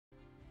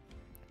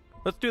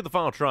Let's do the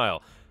final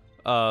trial.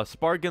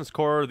 Spar against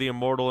Cor the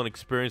Immortal and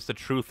experience the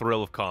true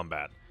thrill of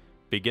combat.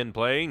 Begin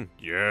playing?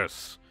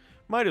 Yes.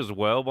 Might as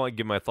well, while I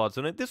give my thoughts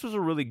on it. This was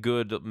a really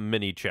good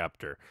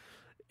mini-chapter.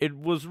 It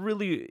was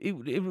really,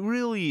 it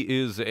really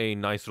is a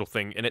nice little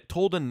thing, and it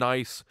told a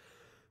nice,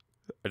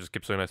 I just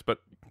keep saying nice, but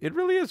it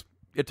really is,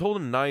 it told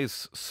a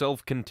nice,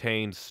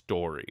 self-contained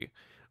story.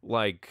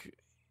 Like,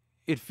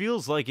 it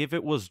feels like if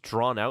it was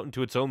drawn out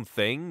into its own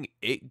thing,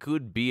 it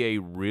could be a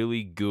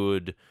really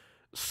good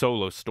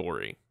solo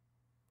story.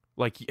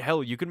 Like,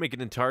 hell, you could make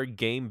an entire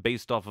game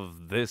based off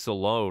of this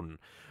alone,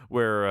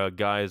 where a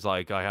guy's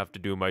like, I have to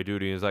do my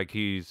duty. It's like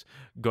he's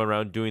going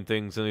around doing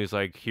things, and he's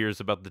like,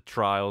 hears about the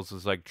trials,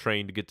 is like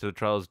trained to get to the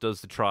trials,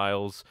 does the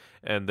trials,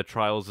 and the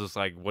trials is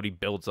like what he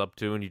builds up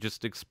to, and you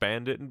just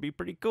expand it and be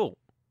pretty cool.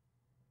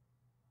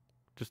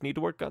 Just need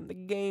to work on the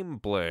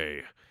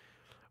gameplay,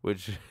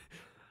 which...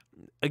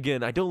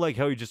 Again, I don't like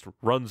how he just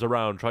runs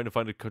around trying to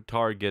find a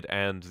target,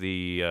 and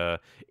the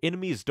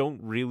enemies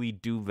don't really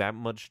do that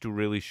much to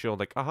really show,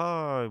 like,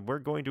 aha, we're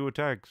going to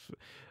attack.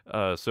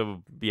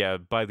 So, yeah,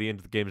 by the end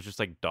of the game, it's just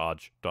like,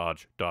 dodge,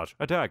 dodge, dodge,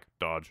 attack,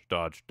 dodge,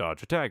 dodge,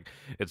 dodge, attack.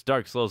 It's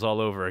Dark Souls all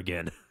over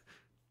again.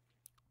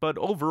 But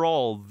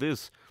overall,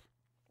 this,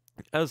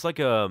 as like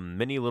a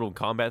mini little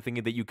combat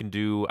thingy that you can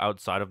do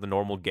outside of the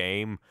normal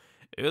game,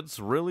 it's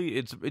really,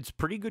 it's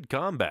pretty good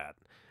combat.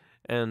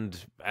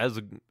 And as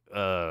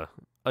an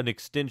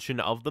extension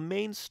of the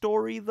main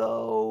story,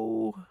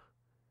 though,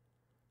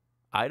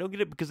 I don't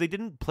get it because they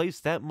didn't place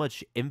that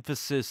much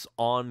emphasis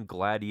on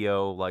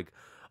Gladio, like,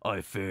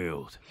 I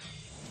failed.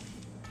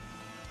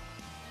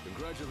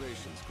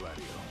 Congratulations,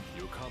 Gladio.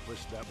 You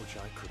accomplished that which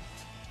I couldn't.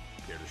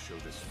 Care to show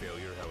this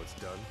failure how it's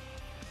done?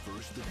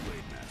 First the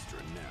Blademaster,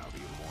 and now the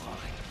Immortal.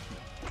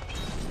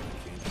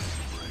 Can't get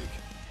a break.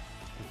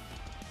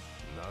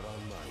 Not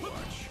on my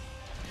watch.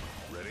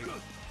 Ready?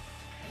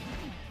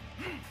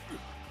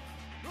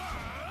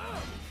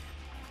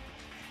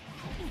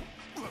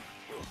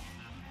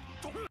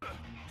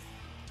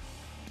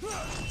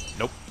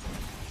 Nope.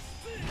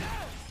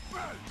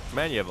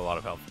 Man, you have a lot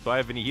of health. Do I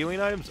have any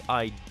healing items?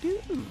 I do.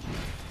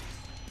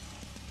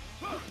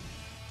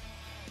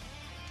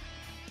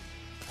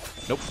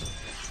 Nope.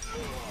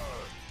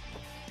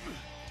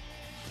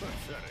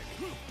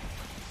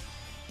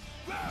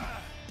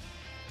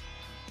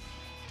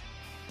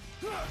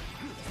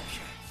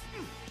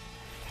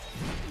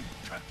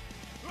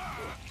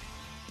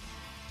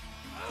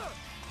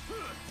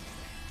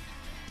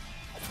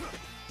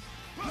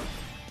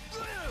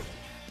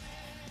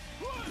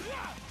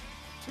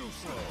 Too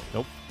slow.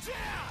 Nope.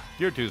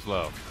 You're too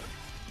slow.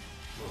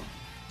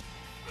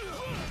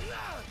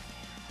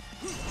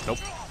 Nope.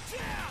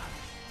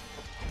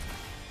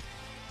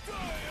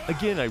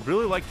 Again, I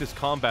really like this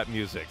combat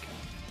music.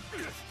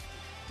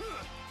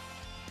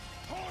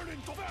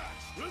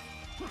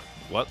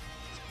 What?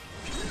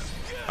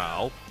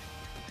 Ow.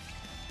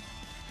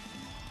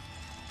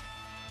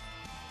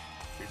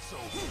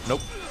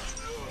 Nope.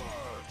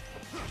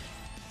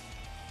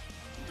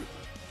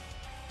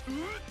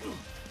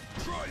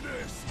 Try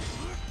this.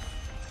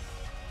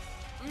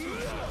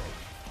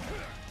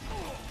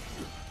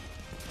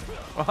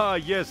 Ah,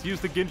 yes, use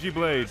the Genji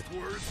blade.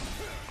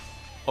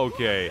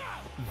 Okay,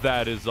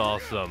 that is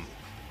awesome.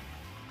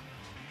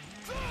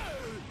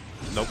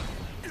 Nope.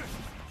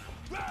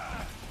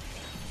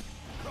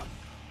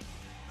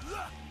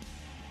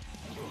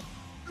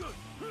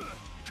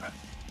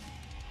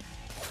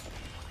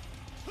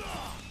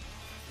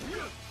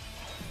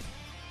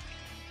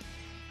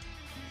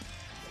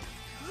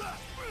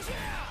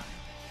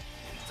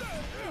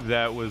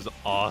 That was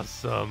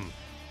awesome.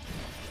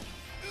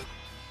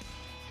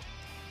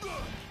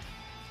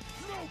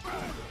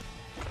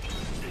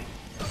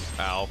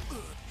 Ow.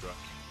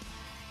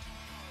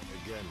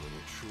 Again, when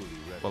you're truly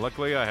ready. Well,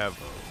 luckily I have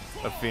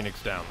a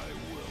Phoenix down.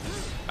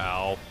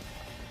 Ow.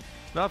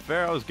 Not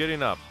fair, I was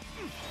getting up.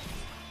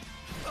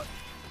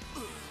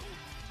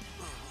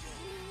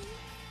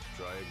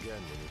 Try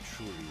again when you're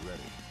truly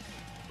ready.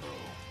 Oh,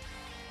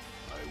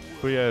 I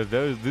will. But yeah,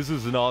 this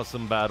is an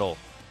awesome battle.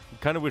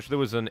 Kind of wish there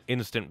was an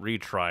instant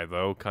retry,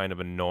 though. Kind of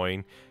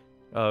annoying.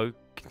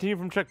 Continue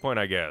from checkpoint,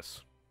 I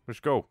guess. Let's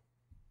go.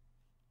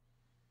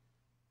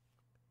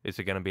 Is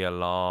it going to be a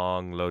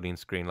long loading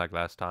screen like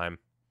last time?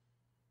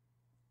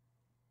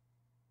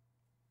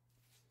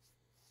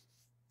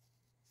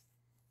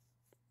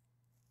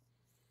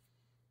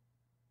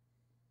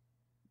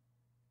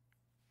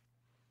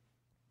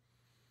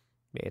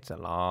 It's a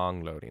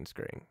long loading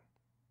screen.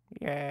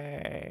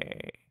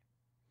 Yay.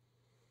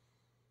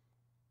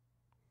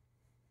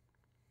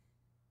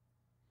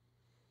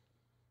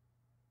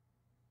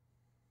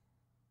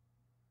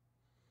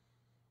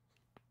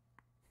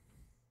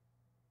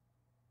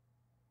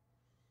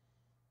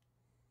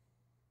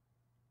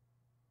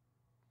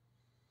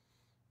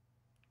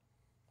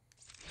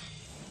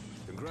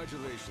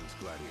 Congratulations,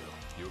 Gladio.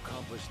 You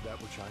accomplished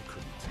that which I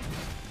couldn't.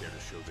 Care to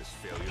show this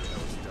failure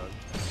how it's done?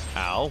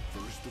 Ow.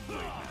 First the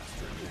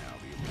Blademaster, now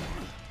the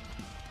Immortal.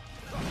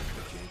 I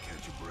can't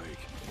catch a break.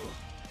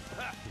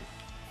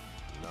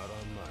 Not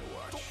on my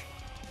watch.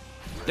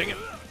 Dang it!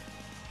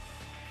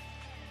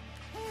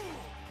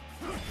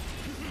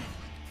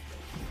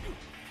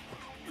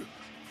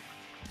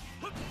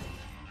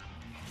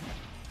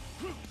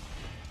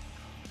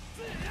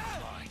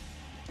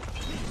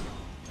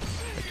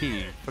 I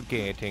keep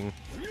forgetting.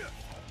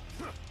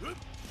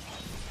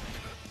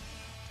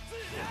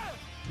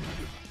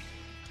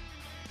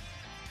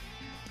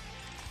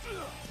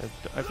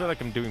 I feel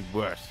like I'm doing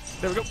worse.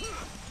 There we go.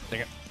 Dang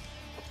it.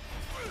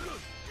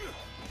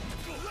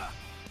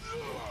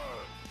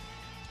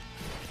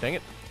 Dang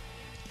it.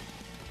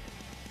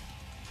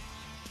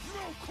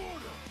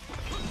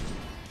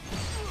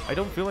 I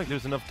don't feel like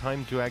there's enough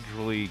time to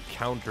actually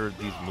counter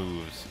these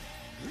moves.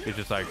 It's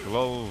just like,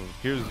 well,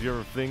 here's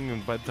your thing,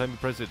 and by the time you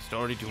press it, it's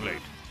already too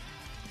late.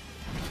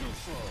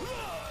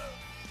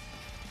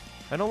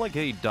 I don't like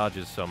how he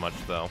dodges so much,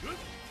 though.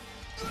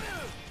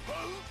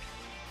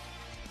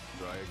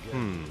 Try again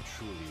when you're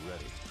truly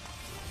ready.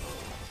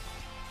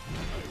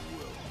 I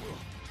will.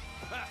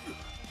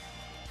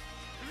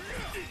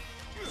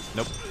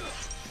 Nope.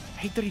 I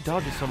hate that he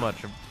dodges so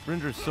much. It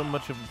renders so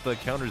much of the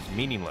counters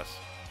meaningless.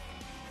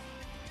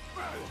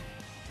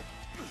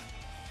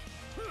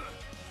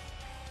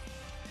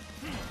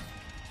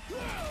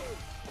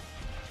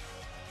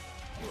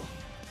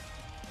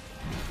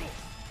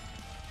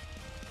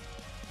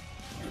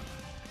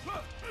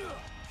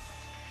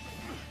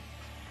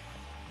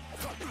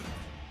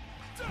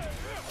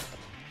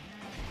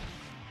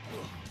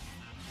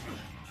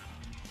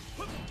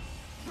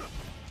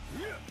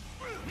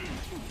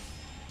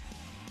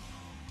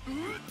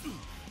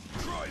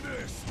 Try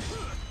this.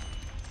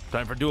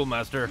 Time for Duel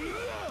Master.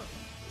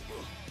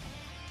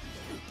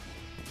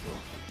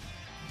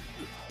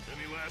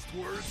 Any last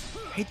words?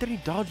 I hate that he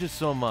dodges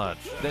so much.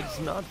 That's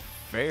not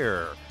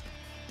fair.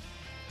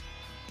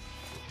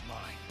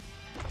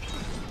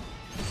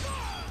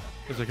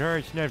 It's like,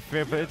 alright, it's not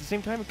fair, but at the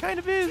same time, it kind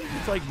of is.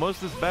 It's like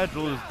most of this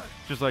battle is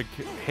just like,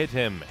 hit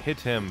him.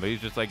 But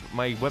he's just like,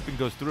 my weapon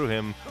goes through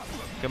him.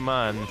 Come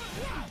on.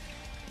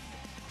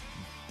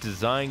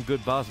 Design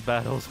good boss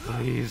battles,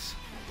 please.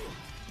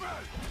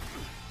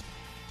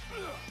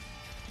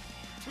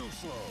 Too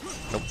slow.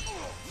 Nope.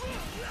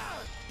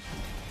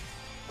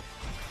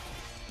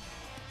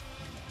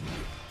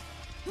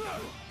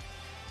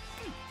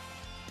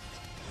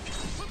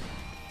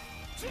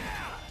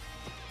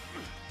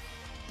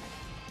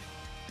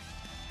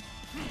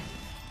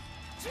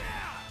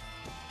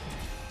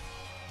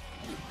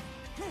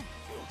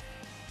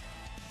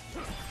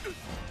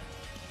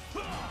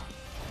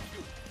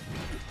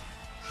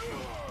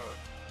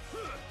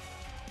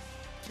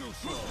 Too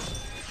slow.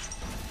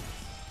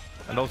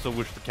 And also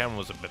wish the camera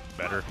was a bit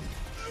better.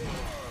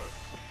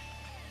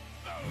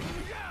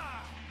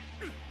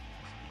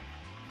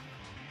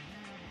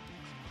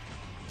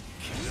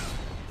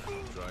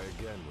 Try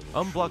again when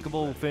you're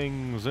Unblockable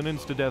things and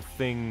insta-death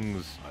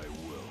things. I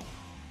will.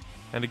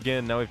 And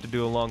again, now we have to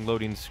do a long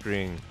loading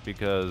screen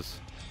because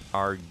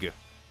ARG.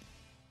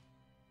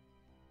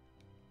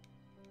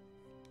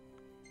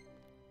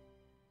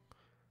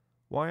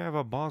 Why have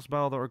a boss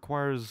battle that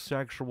requires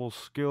actual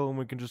skill and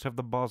we can just have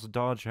the boss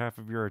dodge half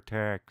of your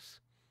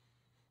attacks?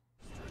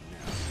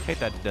 Hate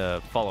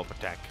that follow-up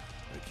attack.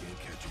 I can't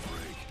catch a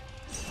break.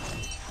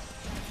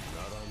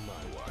 Not on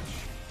my watch.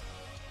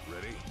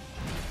 Ready?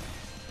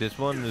 This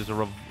one is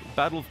a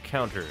battle of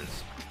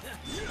counters.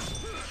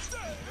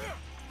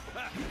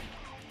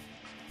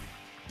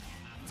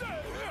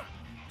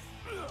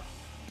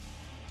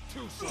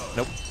 Too slow.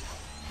 Nope.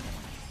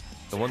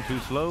 The one too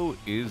slow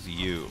is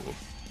you.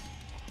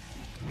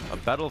 A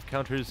battle of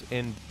counters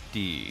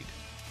indeed.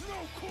 No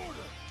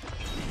quarter.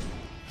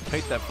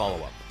 Hate that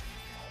follow-up.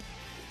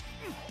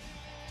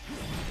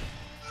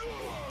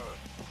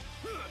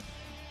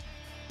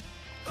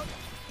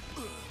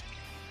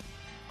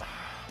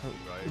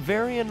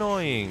 Very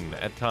annoying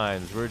at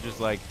times. We're just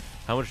like,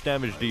 how much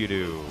damage do you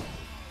do?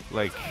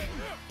 Like,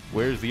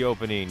 where's the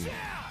opening?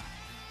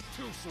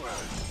 Too slow.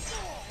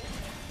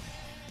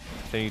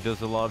 Then he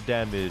does a lot of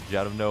damage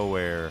out of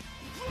nowhere.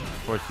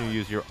 Forcing you to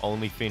use your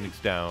only Phoenix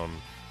down.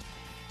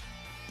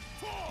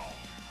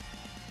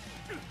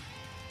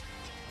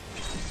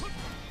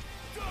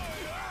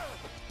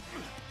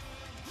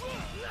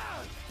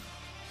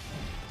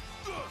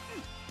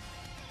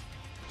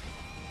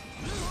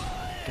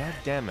 God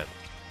damn it.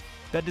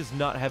 That does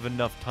not have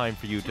enough time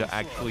for you to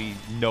actually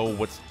know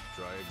what's...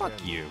 Try again Fuck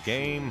when you, you're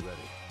game. truly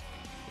ready.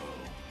 Oh,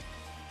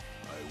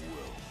 I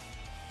will.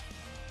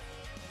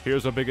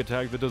 Here's a big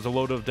attack that does a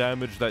load of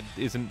damage that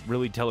isn't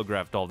really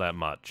telegraphed all that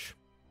much.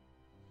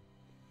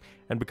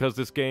 And because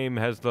this game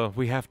has the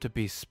we have to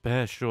be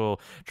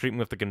special treatment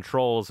with the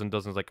controls and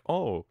doesn't like,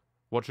 oh,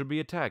 what should we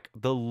attack?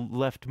 The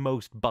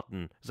leftmost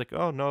button. It's like,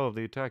 oh no,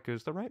 the attack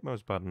is the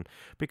rightmost button.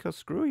 Because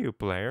screw you,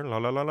 player. La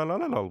la la la la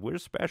la la. We're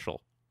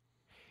special.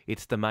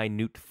 It's the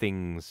minute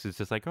things. It's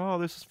just like, oh,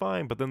 this is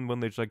fine. But then when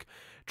they just like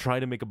try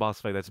to make a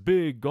boss fight that's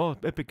big, oh,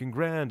 epic and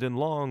grand and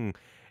long,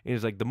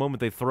 it's like the moment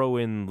they throw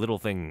in little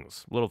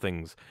things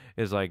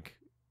is like,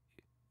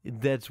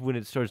 that's when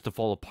it starts to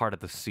fall apart at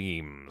the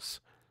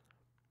seams.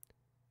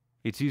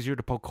 It's easier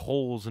to poke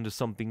holes into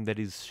something that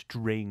is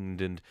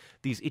strained, and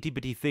these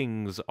itty-bitty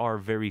things are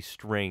very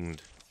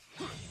strained.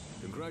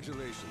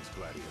 Congratulations,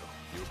 Gladio.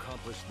 You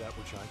accomplished that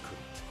which I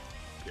couldn't.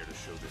 Care to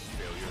show this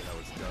failure how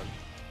it's done?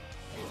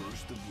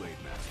 First the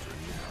Blademaster,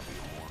 and now the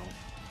Immortal.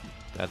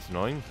 That's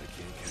annoying. I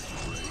can't catch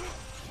a break.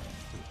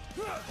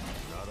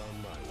 Not on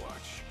my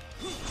watch.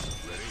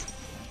 Ready?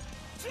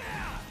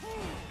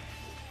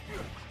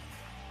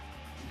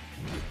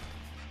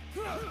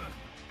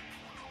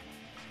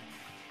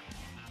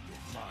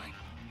 Fine.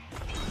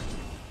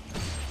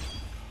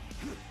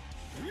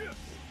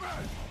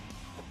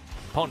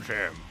 Punch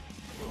him.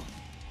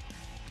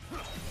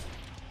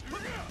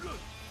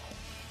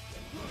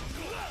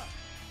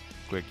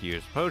 Quick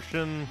use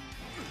potion.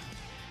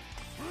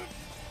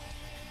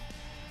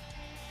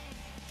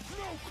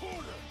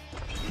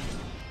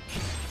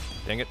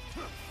 Dang it.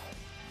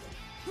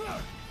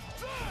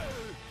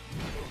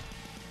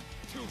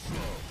 Too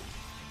slow.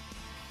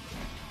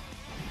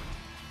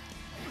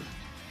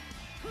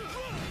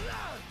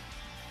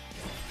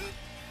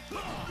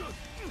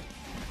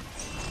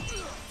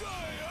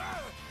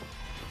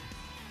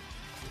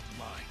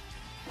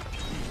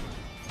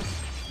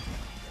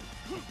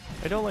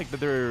 I don't like that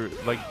they're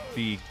like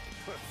the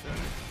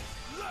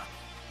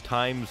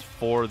times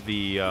for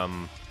the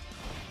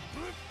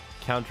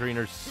countering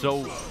are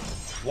so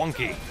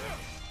wonky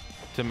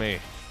to me.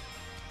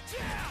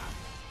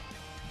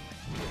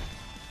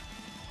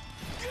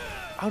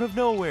 Out of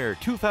nowhere,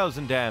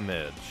 2,000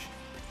 damage.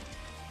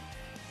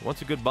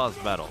 What's a good boss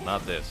battle?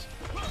 Not this.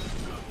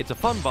 It's a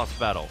fun boss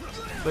battle,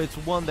 but it's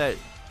one that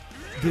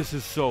this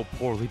is so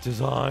poorly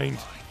designed.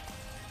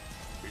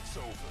 It's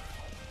over.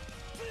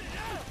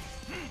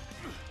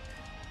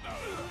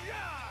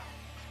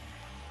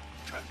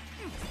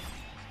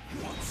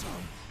 Want some?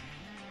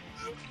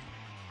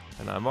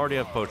 And I'm already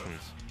have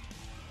potions.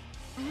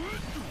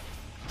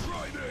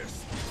 Try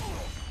this.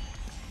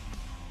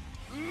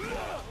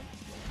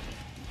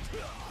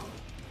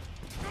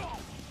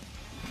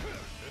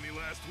 Any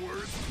last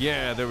words?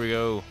 Yeah, there we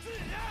go.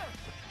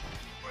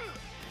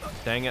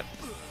 Dang it.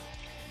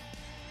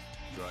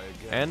 Try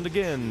again. And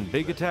again,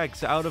 big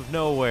attacks out of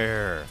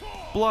nowhere.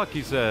 Block,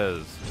 he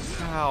says.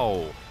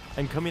 Ow.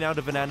 I'm coming out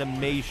of an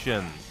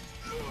animation.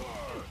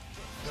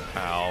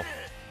 Ow.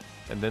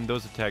 And then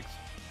those attacks.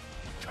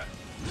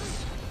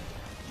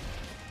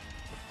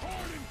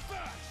 Hard and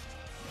fast.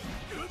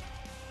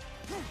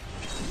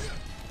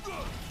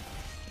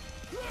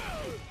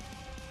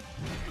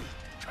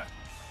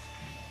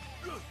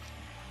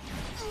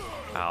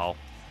 Ow.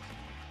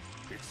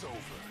 It's over.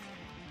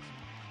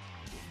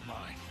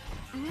 Mine.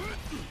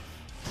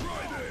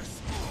 Try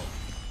this.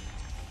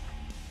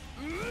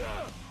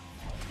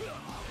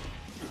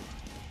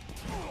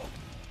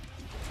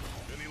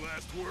 Any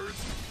last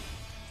words?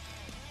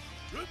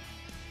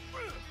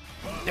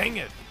 Dang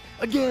it.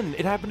 Again,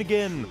 it happened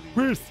again.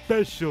 We're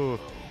special.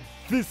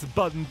 This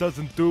button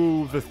doesn't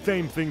do the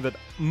same thing that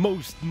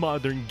most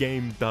modern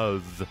game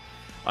does.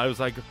 I was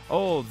like,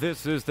 oh,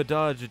 this is the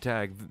dodge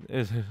attack.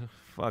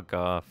 Fuck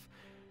off.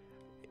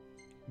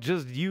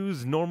 Just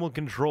use normal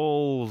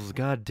controls.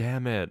 God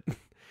damn it.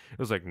 It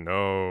was like,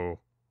 no.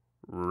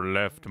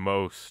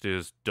 Leftmost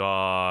is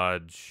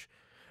dodge.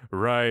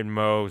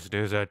 Rightmost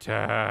is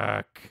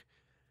attack.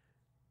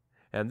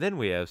 And then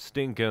we have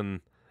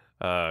stinking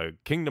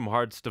Kingdom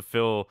Hearts to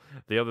fill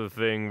the other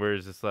thing where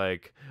it's just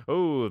like,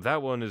 oh,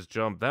 that one is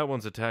jump, that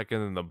one's attack,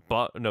 and then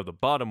the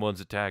bottom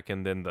one's attack,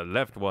 and then the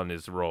left one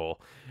is roll.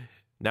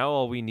 Now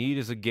all we need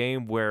is a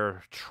game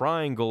where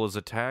triangle is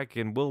attack,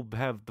 and we'll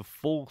have the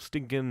full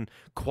stinking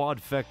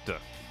quadfecta.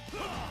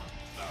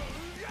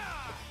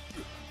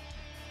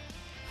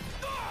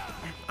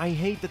 I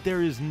hate that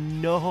there is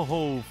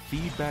no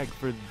feedback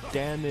for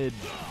damage,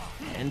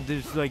 and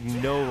there's like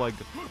no like,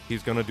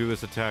 he's gonna do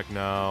this attack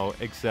now,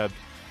 except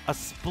a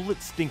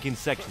split stinking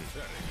second.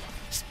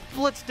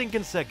 Split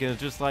stinking second is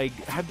just like,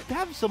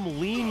 have some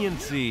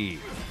leniency.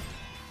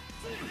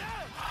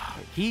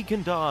 He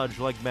can dodge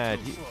like mad.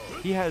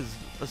 He has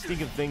a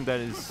stinking thing that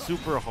is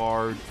super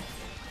hard.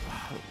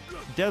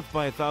 Death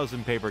by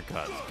 1,000 paper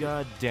cuts.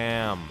 God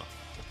damn.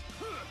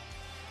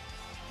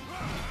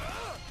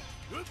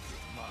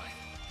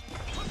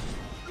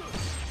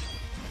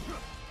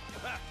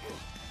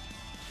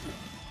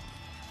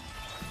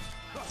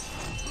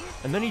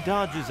 And then he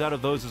dodges out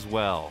of those as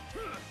well.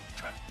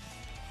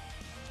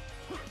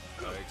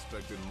 I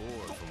expected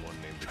more from one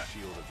named the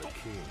Shield of the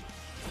King.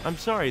 I'm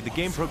sorry, the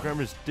game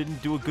programmers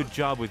didn't do a good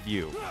job with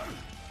you.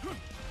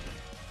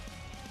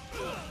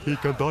 He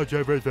can dodge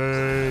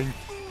everything.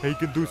 He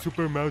can do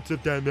super amounts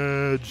of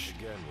damage.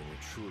 Again when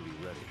you're truly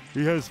ready.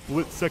 He has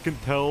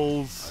split-second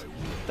tells.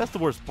 That's the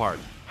worst part.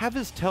 Have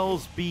his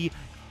tells be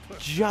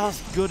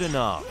just good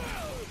enough.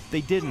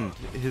 They didn't.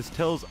 His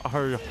tells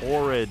are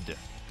horrid.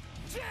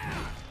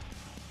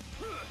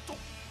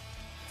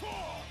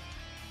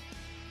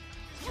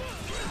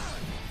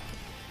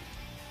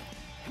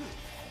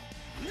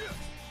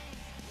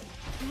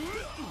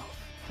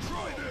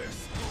 Try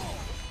this.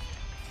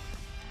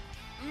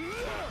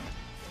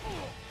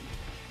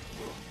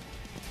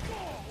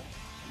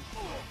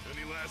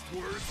 last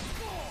words?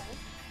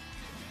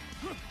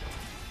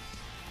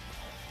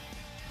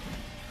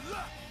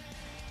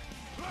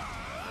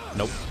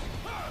 Nope.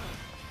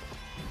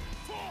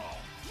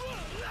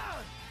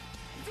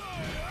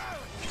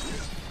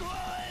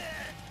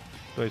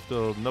 Do I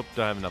still? Nope,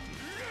 I have nothing.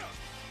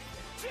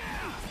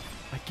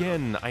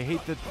 Again, I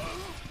hate that.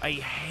 I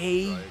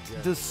hate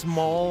the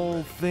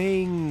small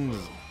things.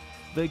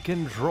 The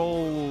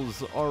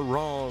controls are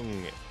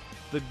wrong.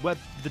 The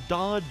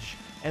dodge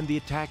and the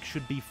attack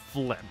should be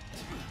flipped.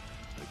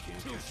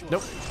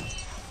 Nope.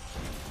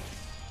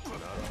 Not on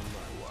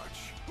my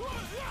watch.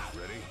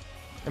 Ready?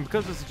 And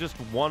because this is just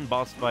one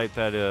boss fight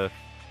that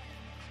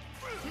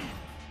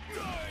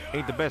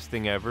ain't the best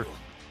thing ever.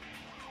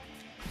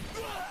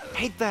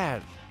 Hate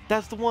that.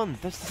 That's the one.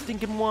 That's the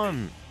stinking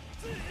one.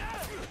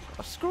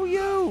 Oh, screw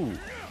you.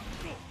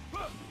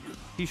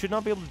 He should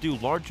not be able to do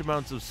large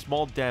amounts of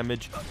small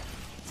damage.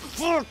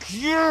 Fuck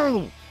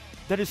you!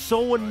 That is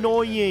so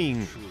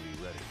annoying.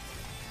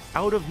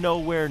 Out of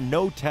nowhere,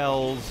 no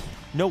tells.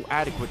 No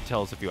adequate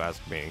tells, if you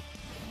ask me.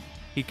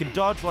 He can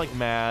dodge like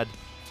mad.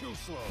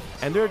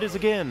 And there it is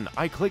again.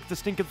 I click the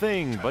stinking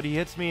thing, but he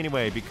hits me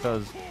anyway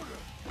because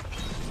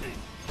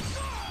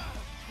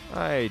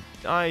I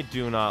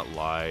do not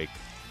like.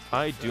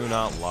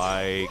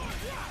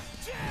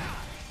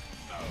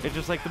 It's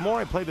just like the more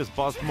I play this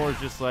boss, the more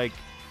it's just like,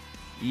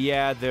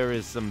 yeah, there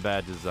is some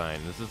bad design.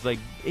 This is like,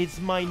 it's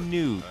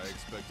minute. I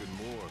expected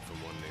more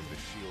from one named the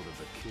Shield of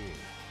the King.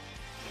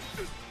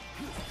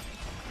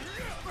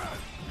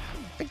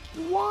 Like,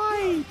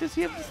 why does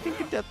he have the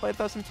stinking death by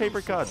 1,000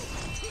 paper cuts?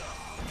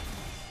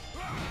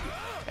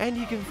 And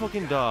he can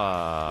fucking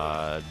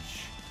dodge.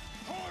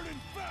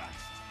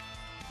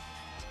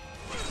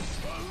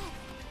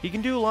 He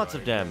can do lots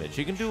of damage.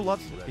 He can do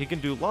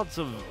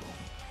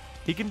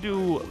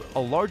a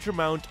large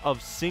amount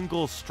of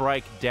single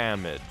strike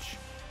damage.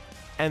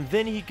 And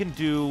then he can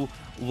do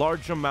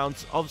large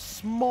amounts of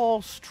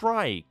small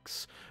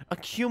strikes,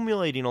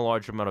 accumulating a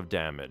large amount of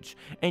damage.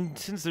 And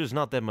since there's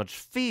not that much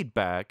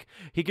feedback,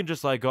 he can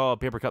just like, oh,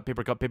 paper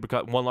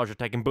cut, one large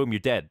attack, and boom, you're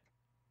dead.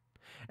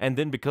 And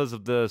then because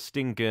of the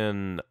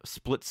stinking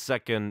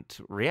split-second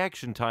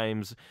reaction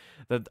times,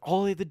 that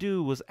all he had to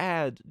do was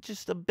add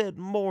just a bit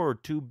more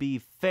to be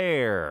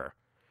fair.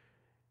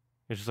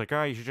 It's just like,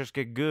 you should just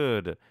get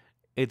good.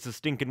 It's a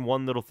stinking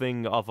one little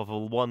thing off of a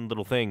one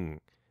little thing.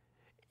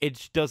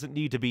 It doesn't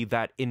need to be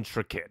that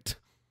intricate.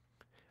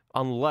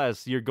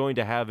 Unless you're going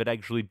to have it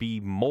actually be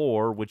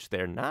more, which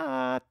they're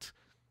not.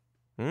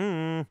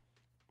 And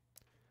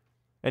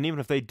even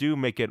if they do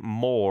make it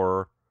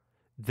more,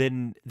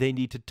 then they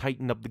need to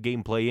tighten up the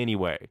gameplay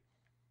anyway.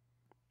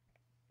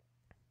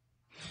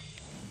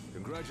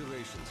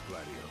 Congratulations,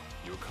 Gladio.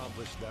 You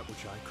accomplished that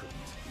which I couldn't.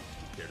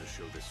 Care to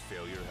show this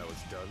failure how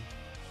it's done?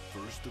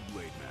 First the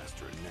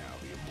Blademaster and now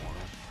the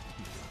Immortal.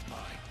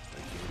 I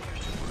can't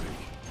catch a break.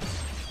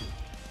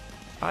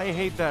 I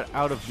hate that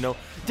out of no...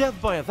 Death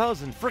by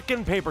 1,000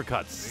 frickin' paper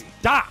cuts.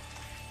 Stop!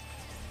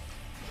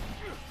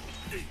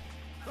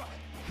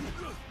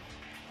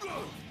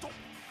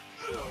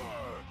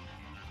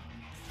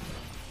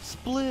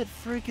 Split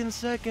freaking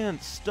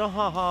seconds.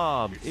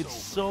 Stop. It's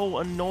so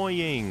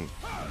annoying.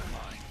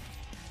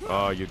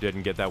 Oh, you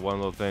didn't get that one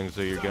little thing,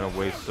 so you're gonna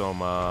waste so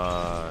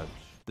much.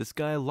 This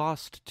guy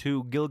lost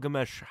to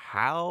Gilgamesh.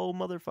 How,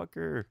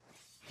 motherfucker?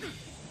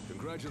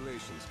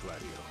 Congratulations,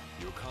 Gladio.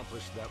 You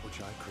accomplished that which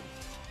I couldn't.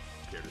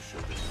 Care to show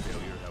this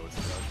failure how it's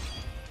done?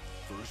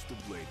 First the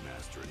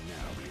Blademaster and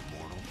now the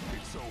Immortal.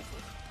 It's over.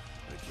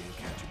 I can't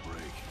catch a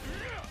break.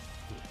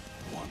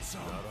 Want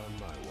some? Not on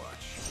my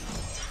watch.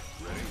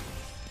 Ready?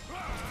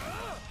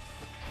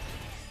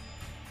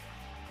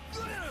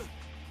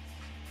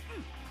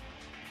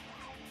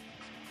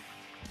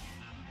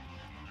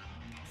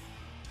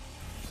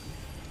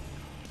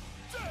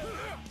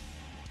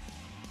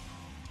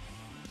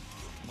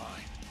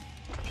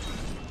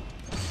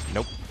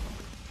 Nope.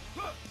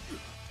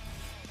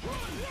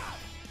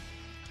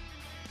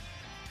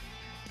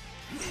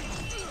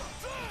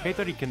 I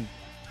thought he can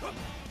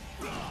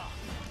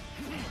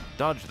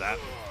dodge that.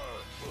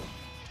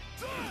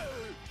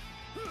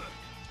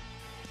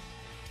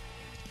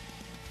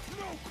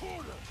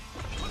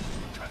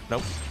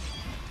 Nope.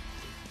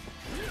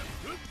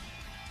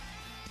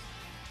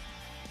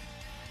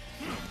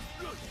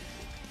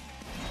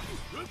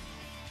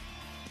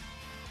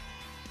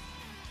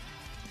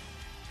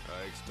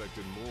 I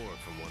expected more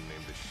from one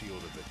named the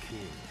Shield of the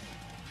King.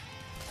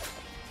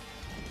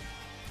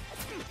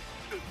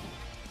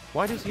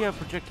 Why does he have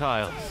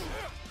projectiles?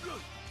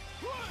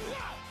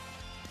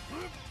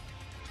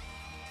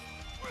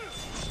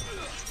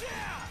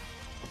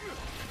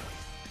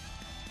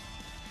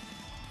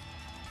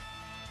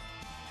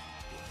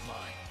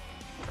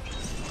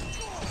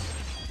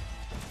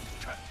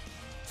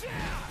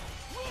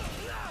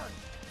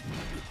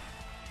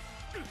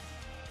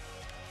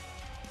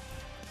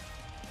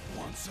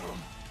 Want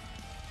some?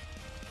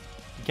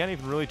 You can't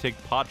even really take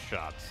pot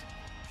shots.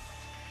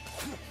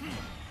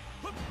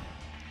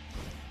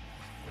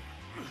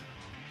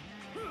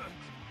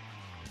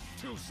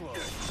 Too slow.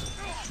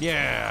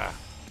 Yeah.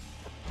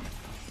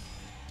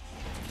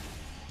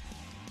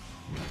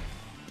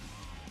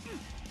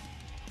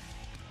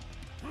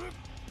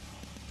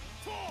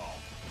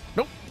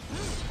 Nope.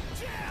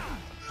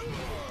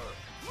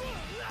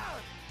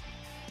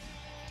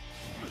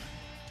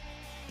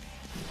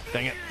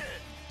 Dang it.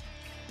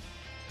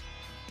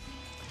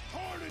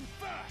 Hard and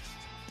fast.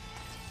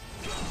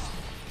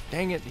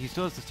 Dang it, he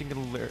still has the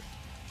stinking lyric.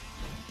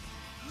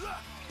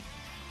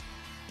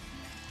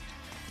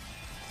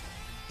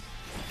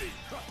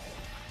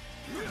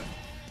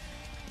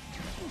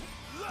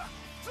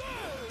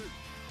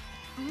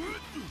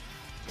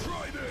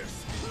 Try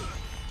this.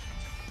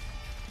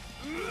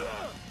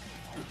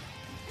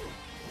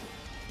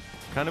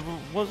 Kind of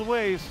was a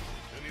waste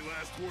Any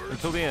last words?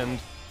 until the end.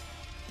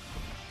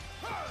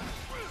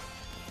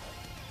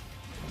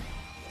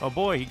 Oh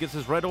boy, he gets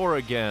his red aura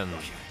again.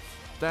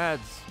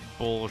 That's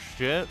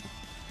bullshit.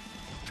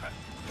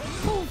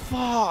 Oh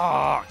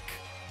fuck!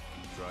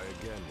 Try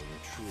again when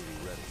you're truly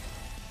ready.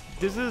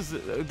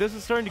 This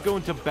is starting to go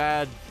into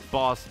bad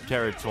boss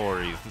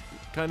territories.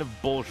 Kind of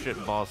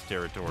bullshit boss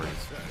territories.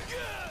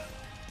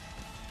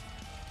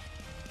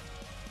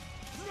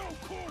 No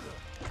quarter.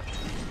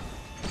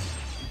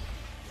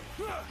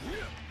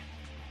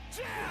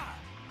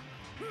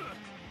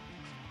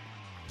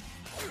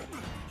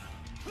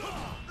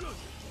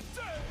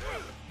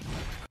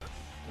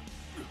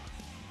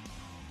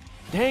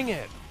 Dang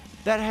it!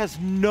 That has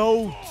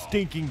no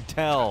stinking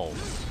tell.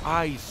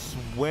 I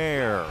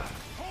swear.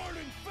 Hard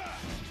and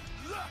fast.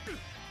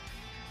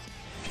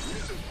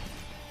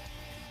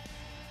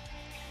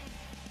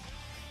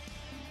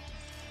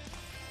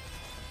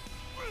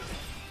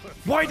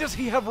 Why does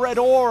he have red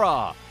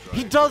aura?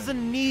 He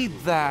doesn't need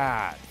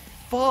that.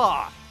 Fuck.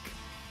 I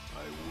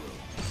will.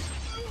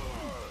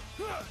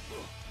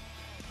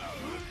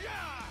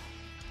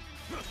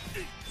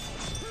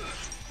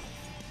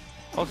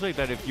 I'll say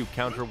that if you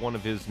counter one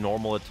of his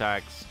normal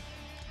attacks,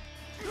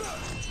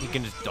 you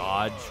can just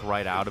dodge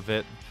right out of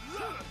it.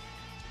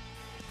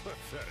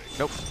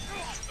 Nope.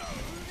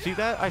 See,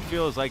 that I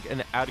feel is like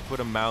an adequate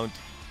amount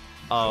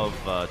of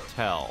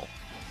tell.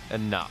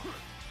 Enough.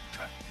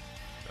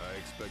 I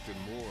expected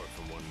more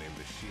from one named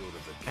the Shield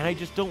of the King. And I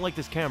just don't like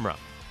this camera.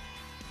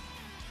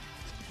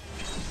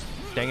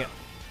 Dang it.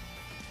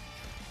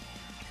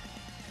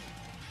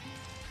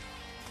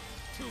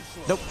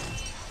 Nope.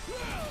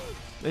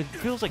 It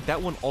feels like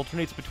that one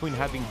alternates between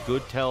having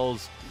good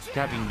tells to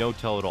having no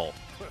tell at all.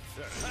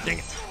 Dang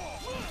it.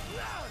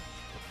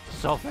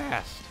 So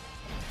fast.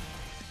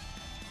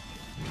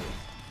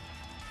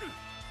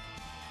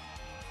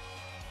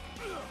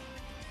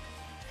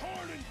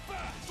 Hard and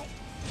fast.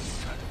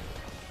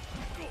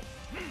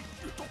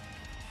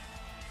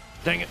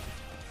 Dang it.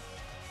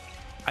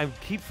 I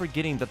keep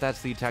forgetting that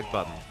that's the attack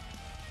button.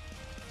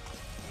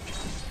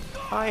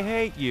 I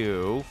hate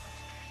you.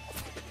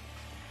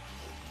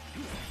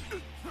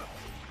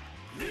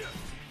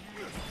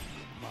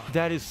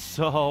 That is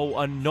so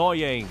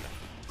annoying.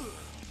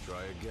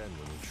 Try again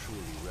when you're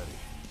truly ready.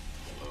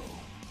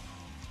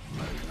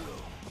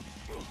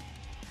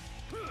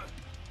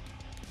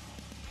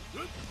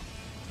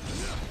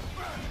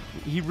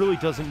 He really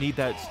doesn't need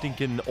that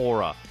stinking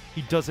aura.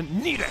 He doesn't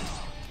need it.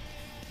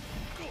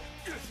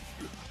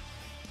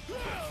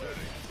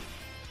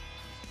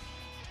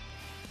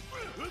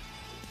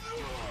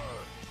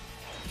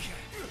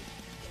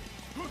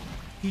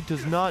 He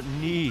does not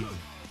need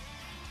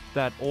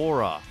that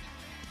aura.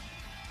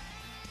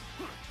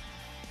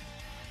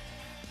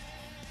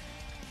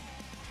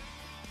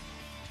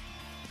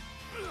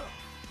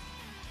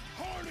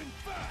 Hard and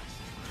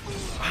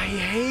fast. I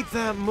hate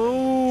that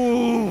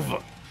move. I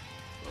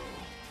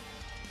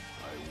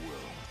will.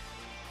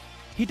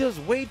 He does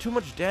way too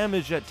much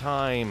damage at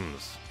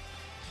times.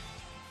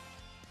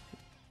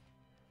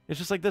 It's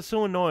just like, that's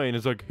so annoying.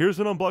 It's like, here's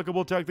an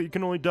unblockable attack that you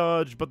can only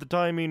dodge, but the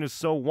timing is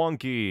so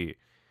wonky.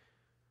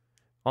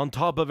 On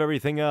top of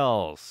everything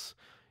else.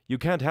 You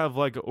can't have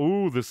like,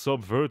 oh, this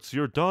subverts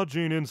your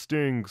dodging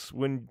instincts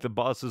when the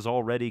boss is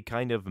already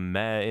kind of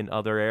meh in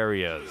other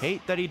areas.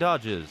 Hate that he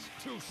dodges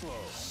Too slow.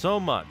 so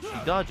much.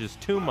 He dodges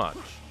too much.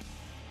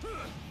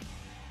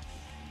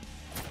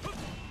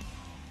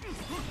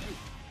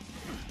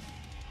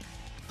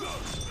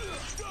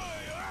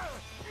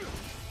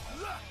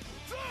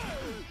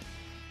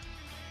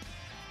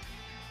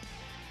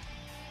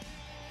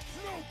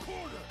 No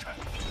quarter.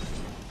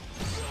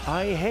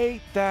 I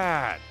hate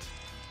that.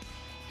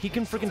 He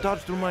can freaking dodge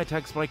through my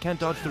attacks, but I can't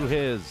dodge through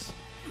his.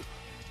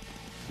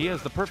 He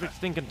has the perfect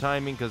stinking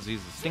timing because he's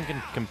a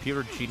stinking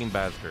computer cheating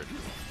bastard.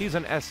 He's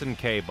an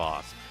SNK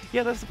boss.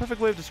 Yeah, that's the perfect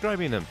way of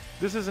describing him.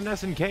 This is an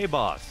SNK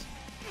boss.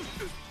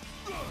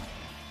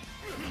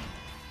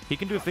 He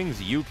can do things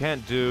you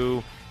can't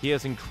do. He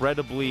has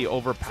incredibly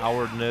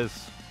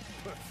overpoweredness.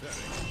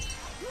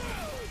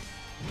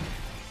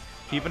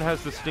 He even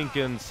has the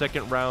stinking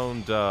second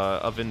round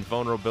of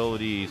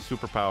invulnerability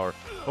superpower.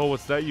 Oh,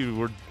 what's that?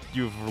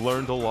 You've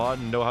learned a lot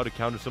and know how to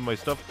counter some of my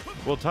stuff?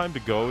 Well, time to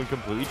go and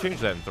completely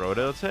change that and throw it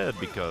at its head,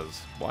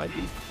 because why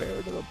be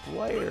fair to the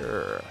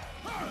player?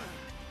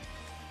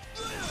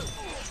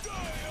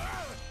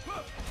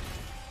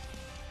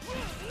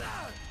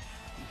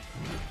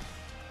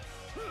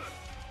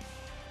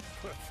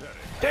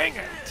 Dang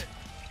it!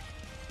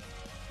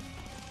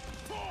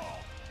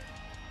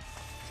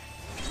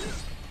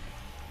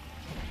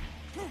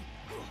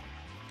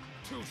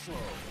 Too slow.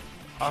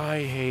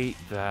 I hate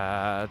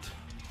that.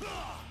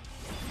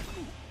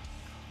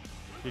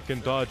 He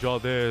can dodge all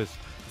this.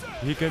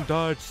 He can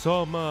dodge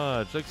so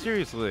much. Like,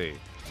 seriously.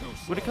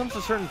 When it comes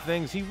to certain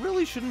things, he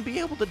really shouldn't be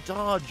able to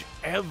dodge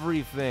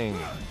everything.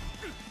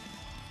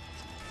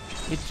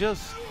 It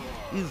just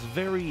is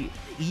very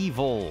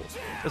evil.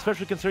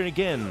 Especially considering,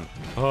 again,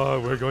 oh,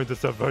 we're going to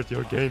subvert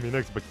your gaming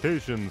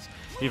expectations.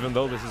 Even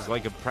though this is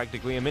like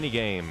practically a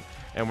minigame.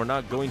 And we're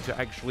not going to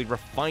actually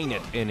refine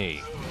it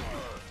any.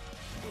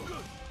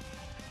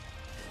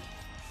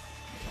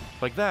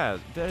 Like that.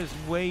 That is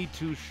way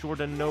too short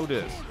a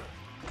notice.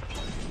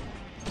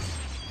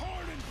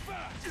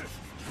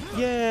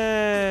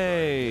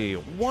 Yay!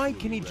 Why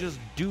can he just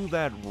do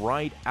that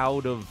right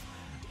out of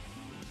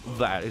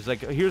that? It's like,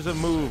 here's a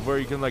move where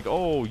you can like,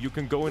 oh, you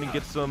can go in and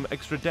get some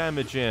extra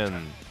damage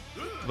in.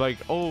 Like,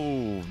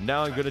 oh,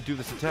 now I'm gonna do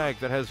this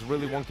attack that has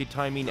really wonky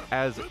timing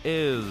as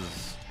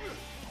is.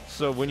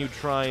 So when you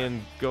try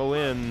and go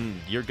in,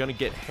 you're gonna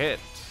get hit.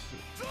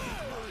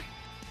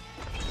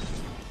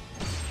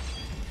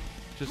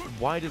 Just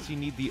why does he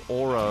need the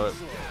aura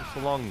so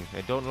long?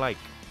 I don't like.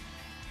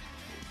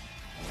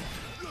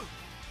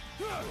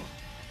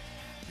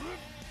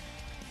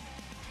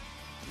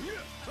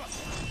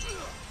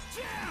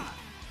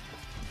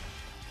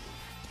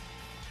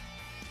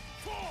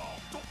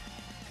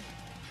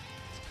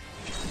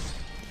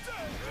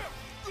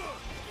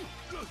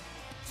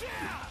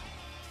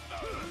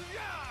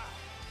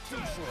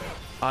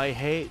 I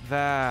hate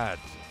that.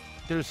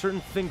 There's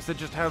certain things that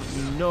just have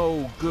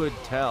no good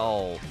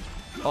tell.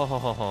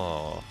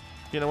 Oh,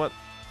 you know what?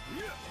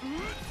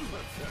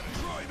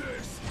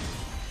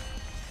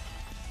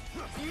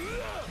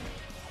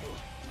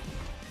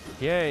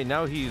 Yay,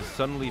 now he's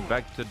suddenly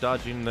back to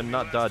dodging and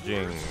not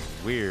dodging.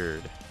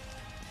 Weird.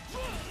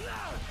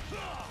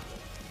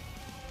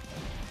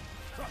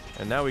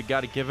 And now we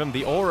gotta give him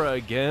the aura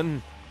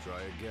again.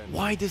 Try again.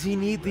 Why does he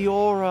need the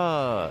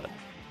aura?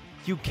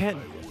 You can't...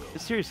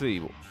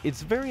 Seriously,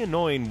 it's very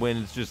annoying when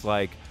it's just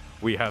like,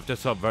 we have to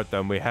subvert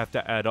them, we have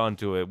to add on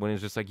to it, when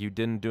it's just like, you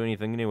didn't do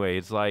anything anyway.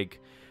 It's like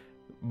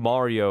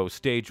Mario,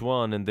 stage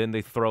 1, and then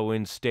they throw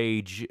in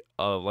stage,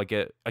 like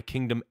a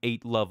Kingdom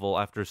 8 level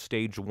after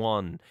stage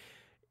 1.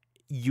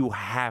 You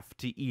have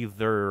to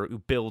either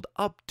build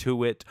up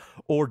to it,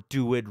 or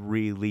do it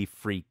really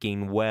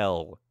freaking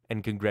well.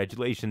 And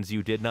congratulations,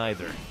 you did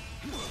neither.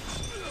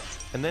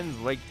 And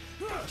then, like,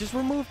 just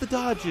remove the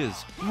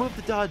dodges. Remove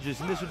the dodges,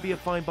 and this would be a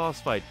fine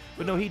boss fight.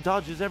 But no, he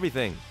dodges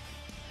everything.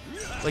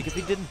 Like, if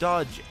he didn't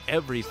dodge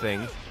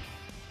everything...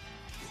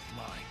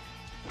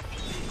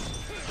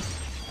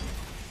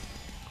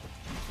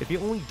 If he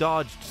only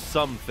dodged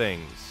some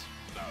things...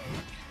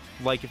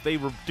 Like, if they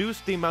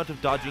reduced the amount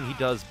of dodging he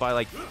does by,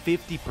 like,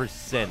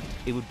 50%,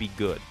 it would be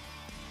good.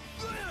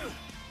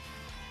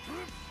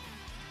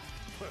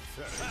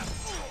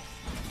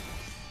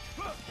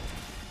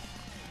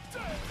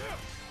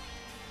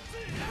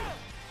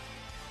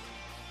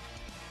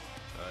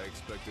 I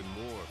expected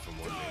more from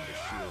one named the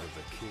Shield of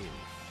the King.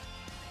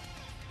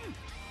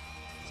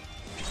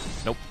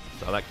 Nope,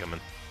 saw that coming.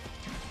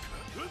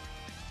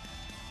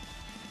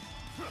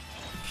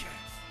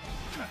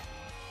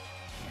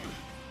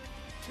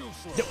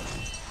 Yep.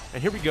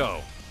 And here we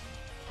go.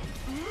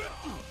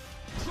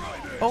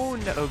 Oh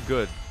no, oh,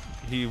 good.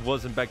 He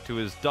wasn't back to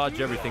his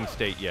dodge everything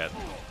state yet.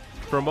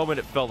 For a moment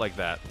it felt like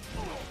that.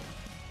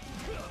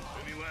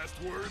 Any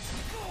last words?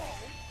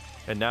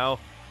 And now,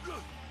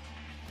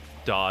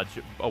 dodge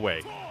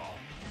away.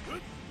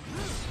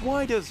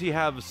 Why does he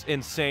have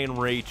insane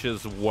reach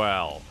as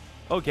well?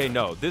 Okay,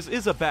 no, this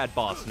is a bad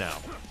boss now.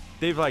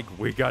 They've like,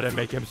 we gotta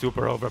make him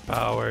super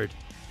overpowered.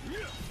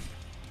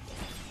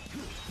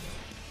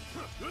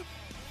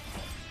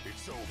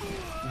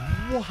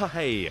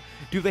 Why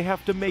do they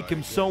have to make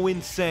him so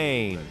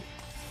insane?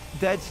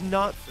 That's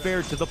not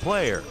fair to the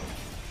player.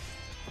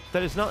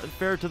 That is not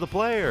fair to the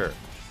player.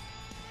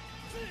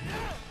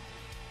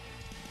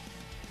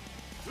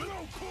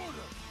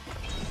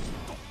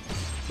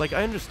 Like,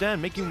 I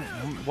understand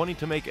wanting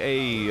to make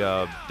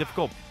a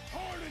difficult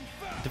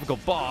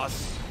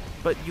boss,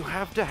 but you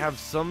have to have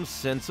some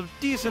sense of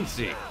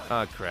decency.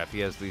 Ah, crap, he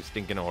has the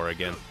stinking aura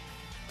again.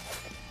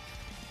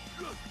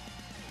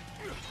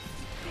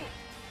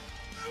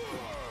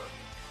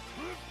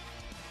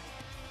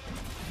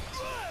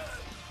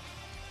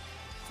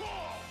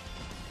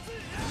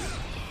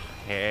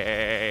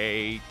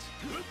 Hate.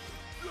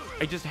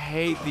 I just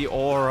hate the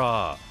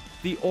aura.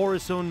 The aura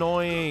is so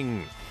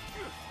annoying.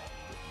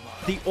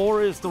 The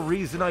aura is the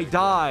reason I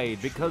died,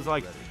 because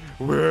like,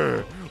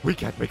 we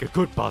can't make a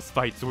good boss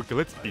fight, so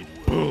let's be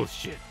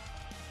bullshit.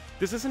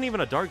 This isn't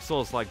even a Dark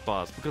Souls-like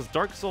boss, because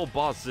Dark Souls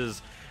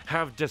bosses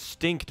have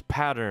distinct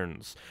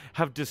patterns,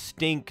 have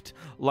distinct,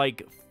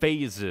 like,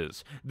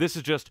 phases. This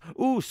is just,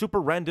 ooh, super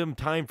random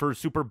time for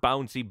super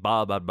bouncy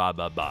ba ba ba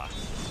ba ba.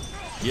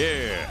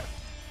 Yeah.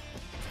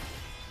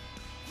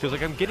 Because,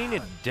 like, I'm getting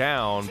it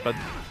down, but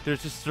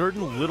there's just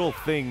certain little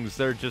things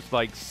that are just,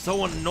 like,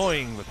 so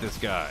annoying with this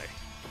guy.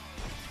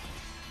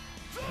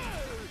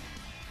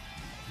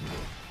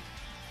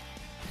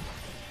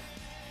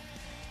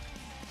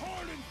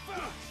 Hard and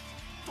fast.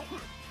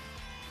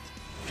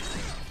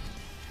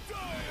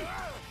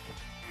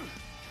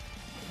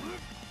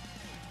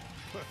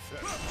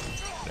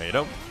 There you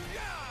go.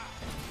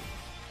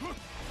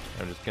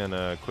 I'm just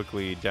gonna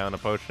quickly down a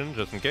potion,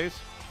 just in case.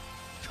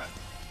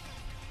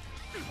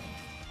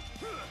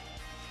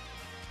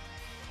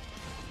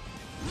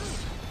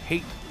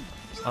 Hate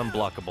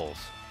unblockables.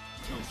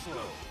 Too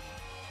slow.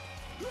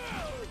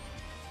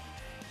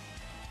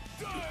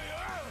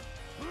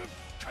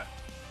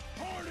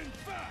 Hard and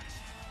fast.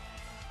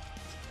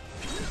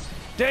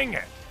 Dang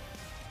it!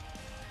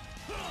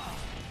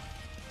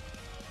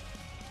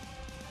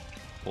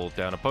 Pull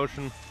down a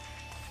potion.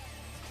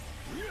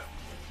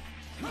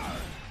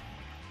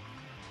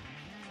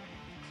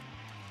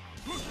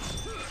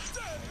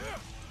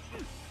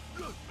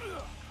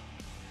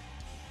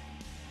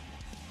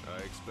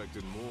 I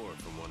expected more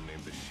from one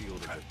named the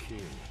Shield of the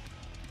King.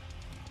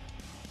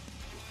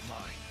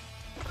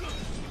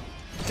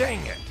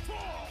 Dang it!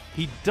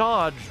 He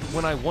dodged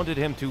when I wanted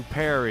him to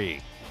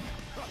parry.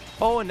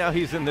 Oh, and now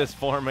he's in this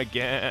form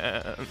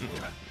again.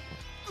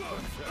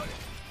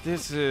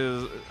 This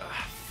is...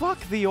 Fuck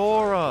the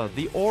aura.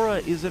 The aura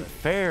isn't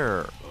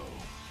fair.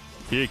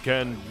 He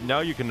can... Now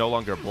you can no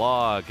longer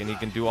block, and he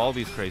can do all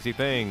these crazy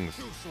things.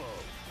 Too slow.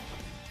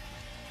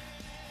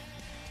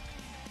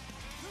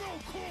 No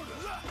quarter.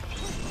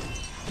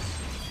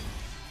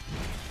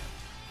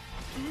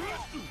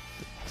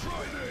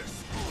 Try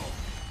this.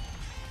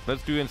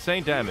 Let's do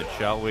insane damage,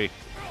 shall we?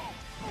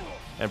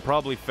 And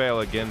probably fail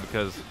again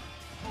because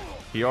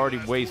he already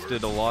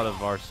wasted a lot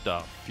of our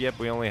stuff. Yep,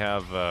 we only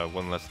have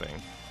one less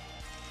thing.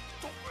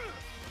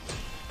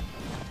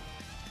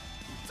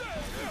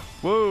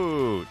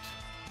 Woot!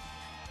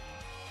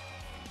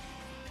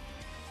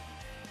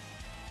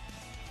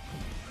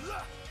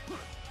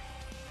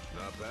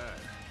 Not bad.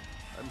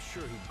 I'm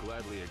sure he'd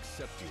gladly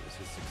accept you as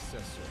his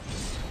successor.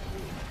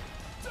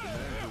 The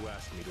man who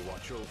asked me to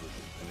watch over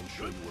you and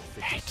ensure you were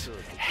fit to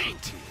serve the true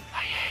team.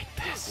 I hate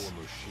this.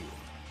 Former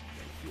Shield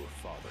and your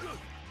father.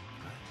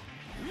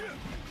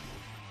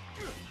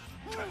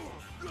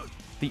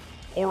 The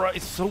aura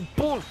is so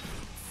bull.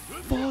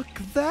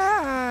 Fuck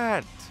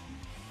that!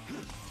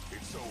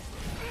 It's over.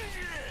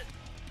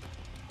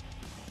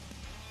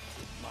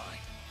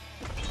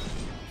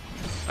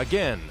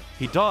 Again,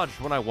 he dodged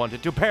when I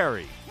wanted to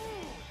parry.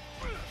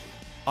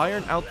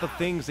 Iron out the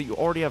things that you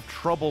already have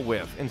trouble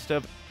with instead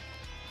of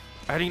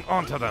adding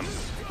onto them.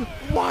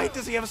 Why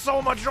does he have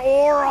so much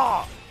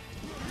aura?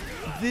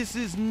 This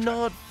is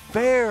not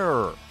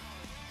fair.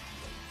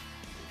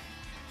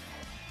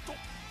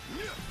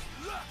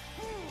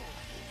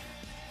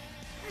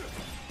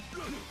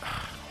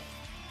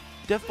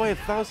 Death by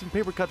 1,000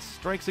 paper cuts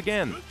strikes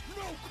again.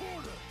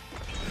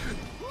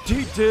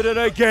 He did it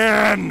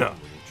again!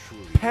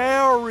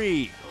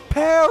 Parry!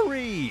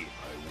 Parry!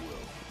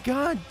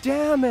 God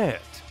damn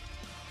it!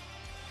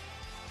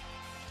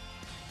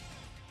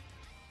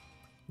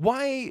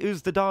 Why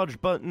is the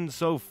dodge button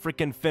so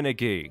freaking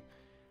finicky?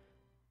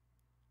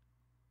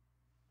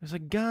 It's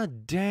like,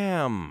 god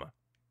damn.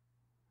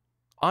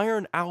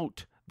 Iron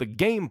out the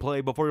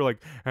gameplay before you're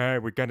like, hey,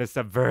 we're gonna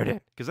subvert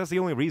it. Because that's the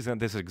only reason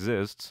that this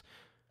exists.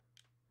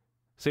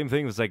 Same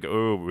thing as like,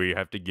 oh, we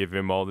have to give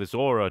him all this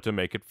aura to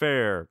make it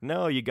fair.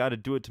 No, you gotta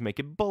do it to make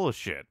it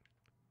bullshit.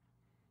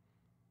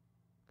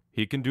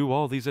 He can do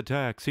all these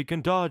attacks. He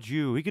can dodge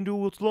you. He can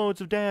do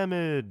loads of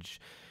damage.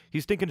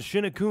 He's thinking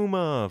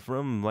Shinakuma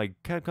from,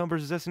 like, Capcom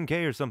vs.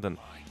 SNK or something.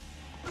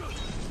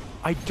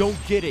 I don't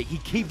get it. He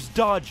keeps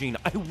dodging.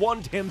 I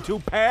want him to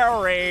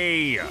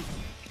parry.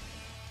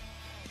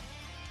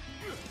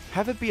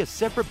 Have it be a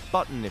separate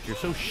button if you're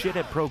so shit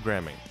at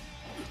programming.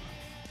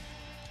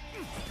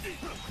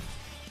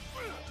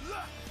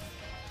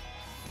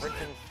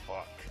 Freaking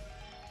fuck.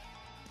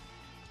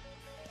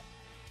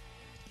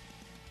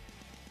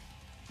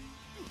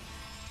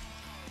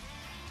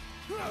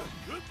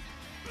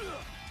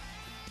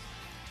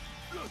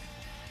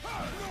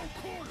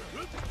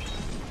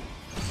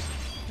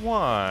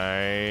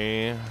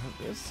 Why?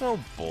 It's so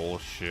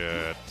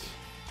bullshit.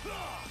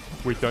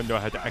 We don't know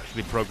how to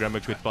actually program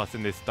a good boss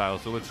in this style,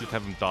 so let's just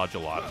have him dodge a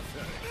lot.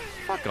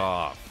 Fuck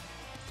off.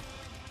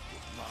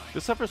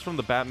 This suffers from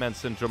the Batman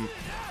syndrome.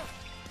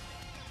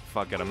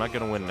 Fuck it, I'm not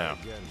gonna win now.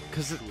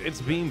 Because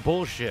it's being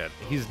bullshit.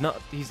 He's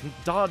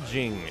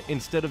dodging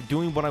instead of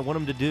doing what I want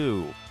him to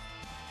do.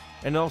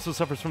 And it also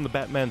suffers from the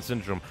Batman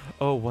syndrome.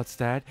 Oh, what's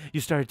that? You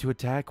started to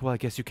attack? Well, I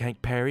guess you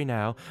can't parry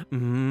now.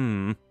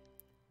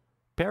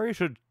 Parry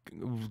should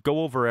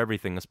go over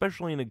everything,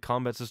 especially in a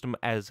combat system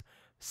as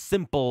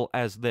simple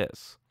as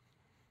this.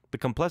 The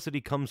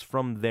complexity comes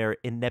from their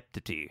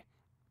ineptity.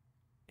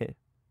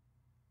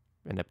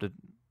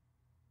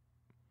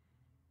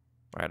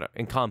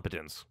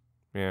 Incompetence.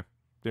 Yeah,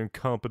 their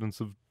incompetence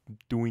of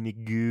doing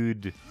it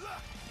good.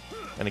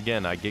 And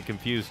again, I get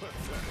confused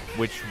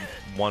which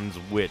one's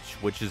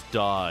which is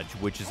dodge,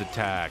 which is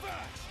attack,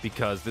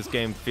 because this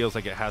game feels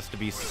like it has to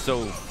be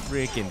so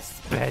freaking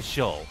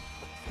special.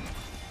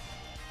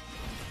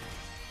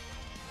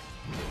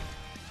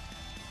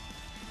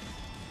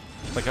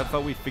 Like, I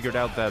thought we figured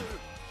out that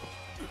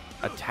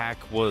attack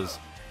was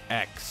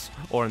X,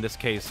 or in this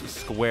case,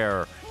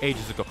 square,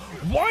 ages ago.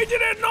 Why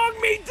did it knock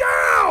me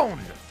down?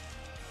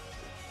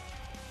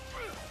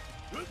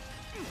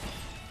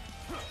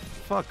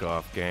 Fuck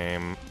off,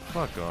 game.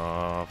 Fuck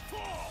off.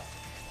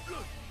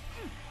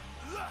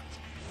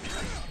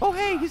 Oh,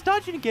 hey, he's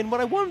dodging again when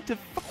I want him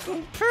to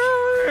fucking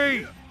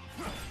parry!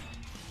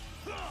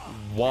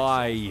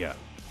 Why?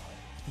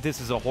 This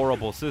is a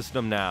horrible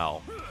system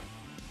now.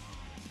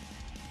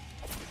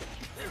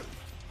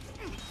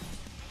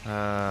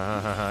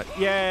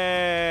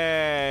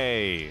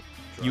 Yay!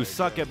 You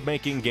suck at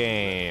making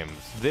games.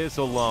 This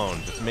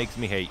alone just makes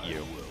me hate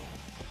you.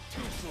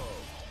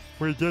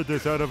 We did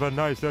this out of a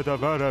nice set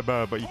of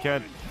but you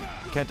can't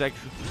actually.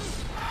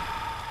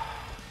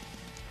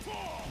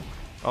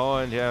 Oh,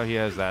 and yeah, he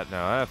has that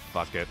now.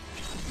 Fuck it.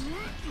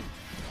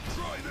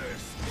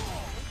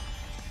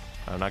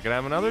 I'm not gonna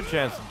have another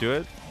chance to do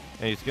it.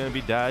 And he's gonna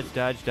be dodge,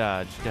 dodge,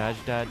 dodge, dodge,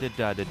 dodge, dodge,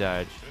 dodge,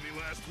 dodge. Any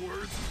last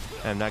words?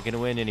 I'm not gonna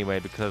win anyway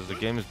because the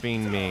game is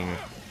being mean.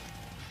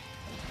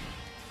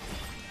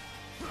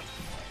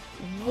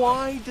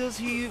 Why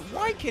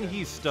can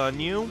he stun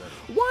you?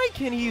 Why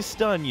can he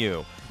stun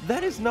you?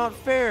 That is not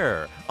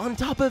fair. On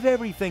top of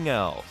everything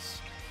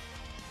else.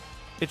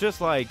 It's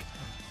just like,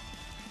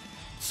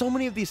 so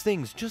many of these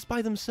things just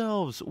by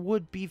themselves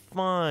would be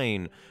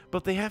fine,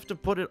 but they have to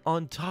put it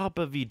on top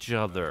of each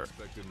other.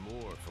 Expected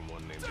more from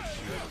one named the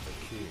Shield of the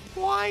King.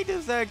 Why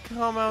does that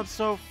come out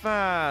so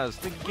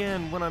fast?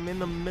 Again, when I'm in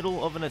the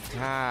middle of an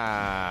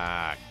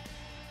attack.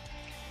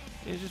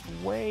 It's just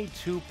way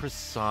too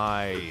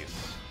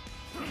precise.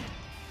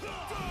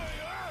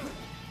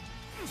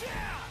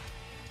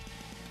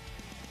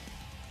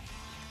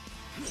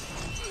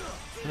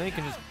 And then you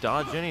can just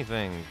dodge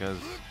anything, because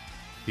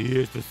he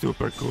is the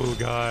super cool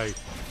guy.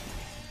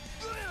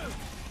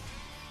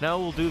 Now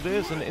we'll do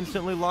this and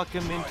instantly lock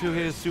him into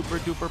his super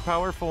duper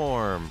power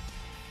form,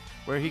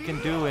 where he can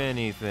do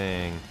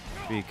anything,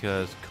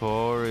 because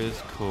Cor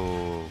is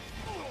cool.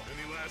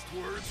 Any last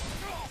words?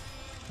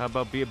 How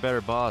about be a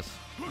better boss?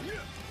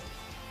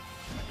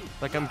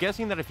 Like, I'm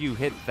guessing that if you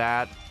hit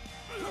that...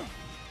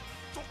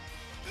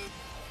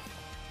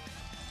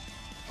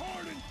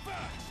 Hard and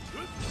fast.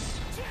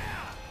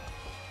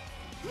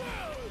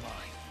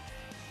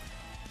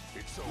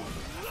 It's over.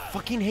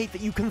 Fucking hate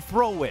that you can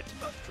throw it.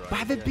 But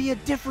have it be a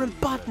different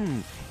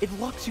button. It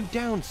locks you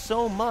down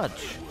so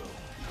much.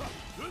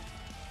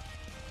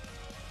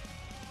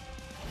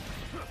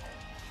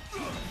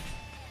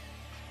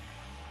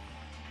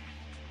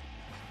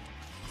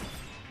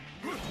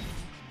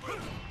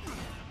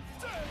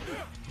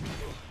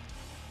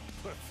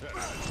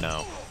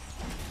 No.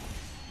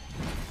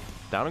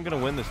 Doubt I'm gonna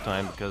win this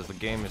time because the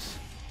game is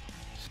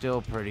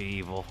still pretty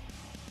evil.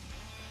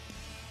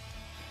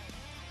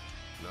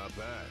 Not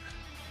bad.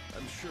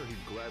 I'm sure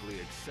he'd gladly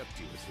accept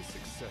you as his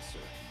successor.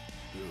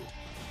 You,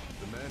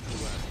 the man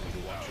who asked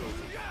me to watch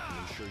over you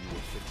and ensure you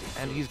were fit to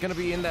serve. And he's gonna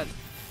be in that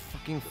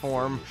fucking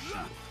form. Your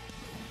shield,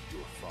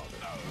 your father.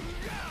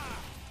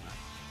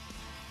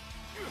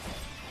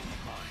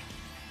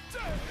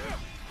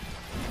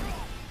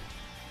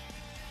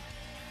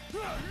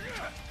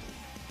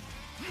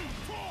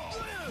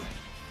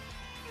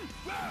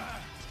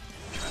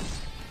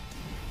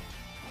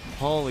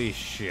 Holy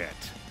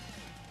shit.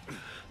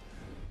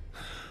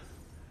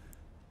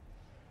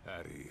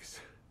 At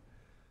ease.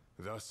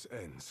 Thus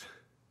ends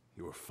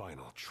your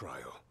final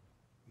trial.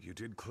 You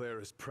did Claire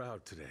as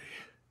proud today.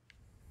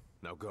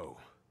 Now go.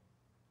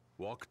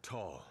 Walk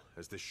tall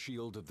as the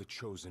shield of the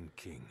chosen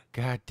king.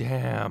 God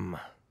damn.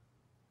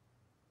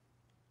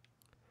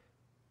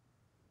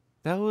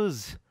 That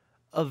was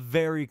a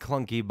very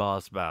clunky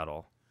boss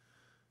battle.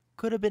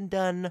 Could have been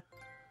done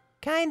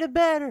kind of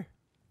better.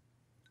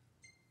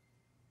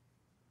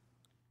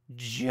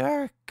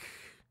 Jerk.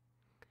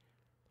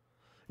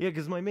 Yeah,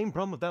 because my main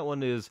problem with that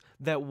one is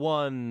that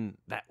one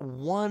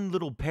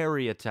little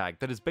parry attack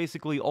that is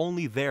basically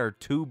only there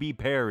to be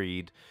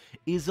parried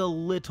is a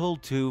little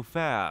too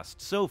fast.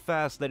 So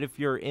fast that if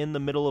you're in the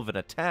middle of an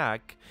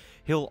attack,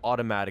 he'll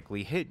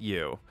automatically hit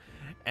you.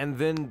 And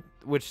then,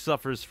 which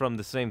suffers from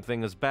the same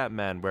thing as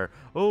Batman, where,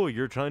 oh,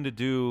 you're trying to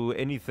do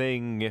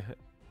anything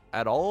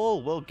at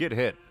all? Well, get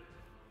hit.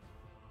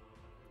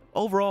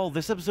 Overall,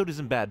 this episode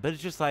isn't bad, but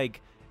it's just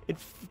like,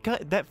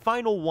 that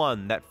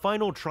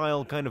final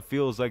trial kind of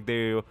feels like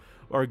they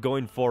are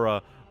going for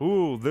a,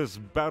 ooh, this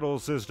battle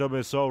system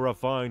is so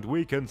refined,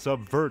 we can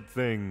subvert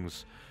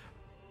things.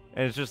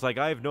 And it's just like,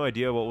 I have no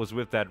idea what was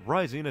with that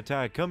rising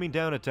attack, coming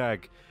down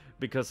attack,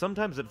 because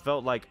sometimes it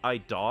felt like I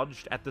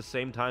dodged at the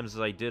same times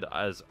as I did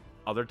as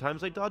other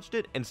times I dodged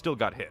it, and still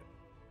got hit.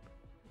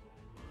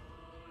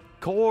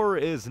 Cor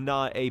is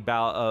not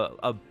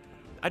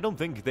I don't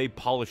think they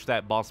polished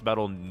that boss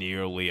battle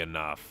nearly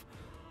enough.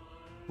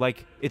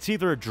 Like, it's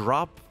either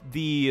drop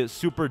the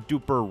super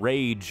duper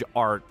rage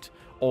art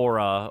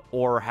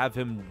or have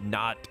him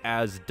not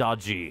as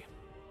dodgy.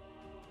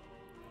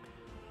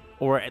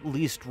 Or at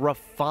least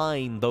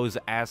refine those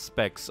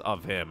aspects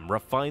of him.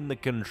 Refine the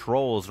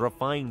controls.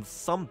 Refine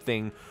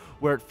something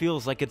where it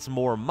feels like it's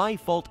more my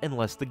fault and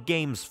less the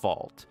game's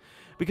fault.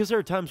 Because there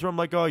are times where I'm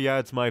like, oh yeah,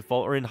 it's my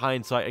fault. Or in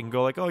hindsight, I can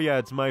go like, oh yeah,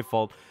 it's my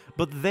fault.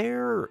 But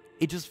there,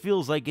 it just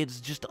feels like it's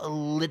just a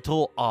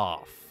little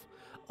off.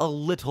 A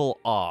little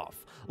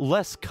off.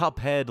 Less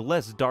Cuphead,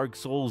 less Dark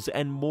Souls,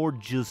 and more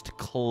just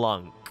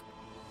Clunk.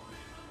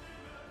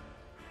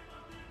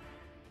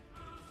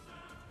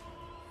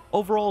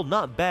 Overall,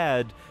 not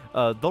bad.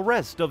 The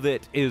rest of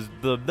it is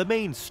the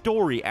main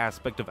story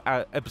aspect of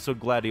episode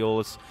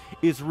Gladiolus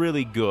is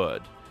really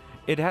good.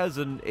 It has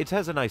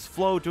a nice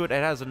flow to it.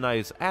 It has a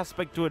nice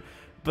aspect to it,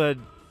 but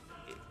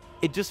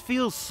it just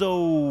feels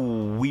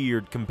so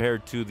weird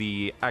compared to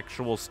the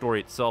actual story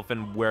itself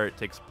and where it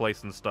takes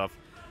place and stuff.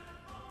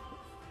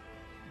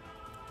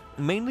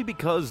 Mainly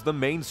because the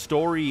main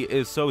story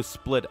is so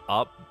split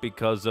up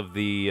because of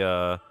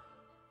the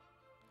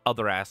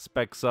other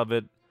aspects of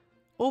it.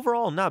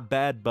 Overall, not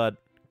bad, but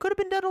could have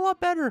been done a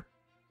lot better.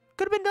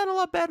 Could have been done a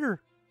lot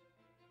better.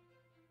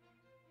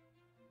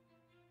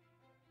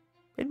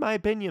 In my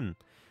opinion,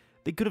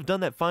 they could have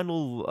done that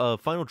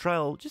final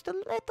trial just a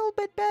little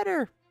bit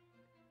better.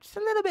 Just a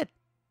little bit.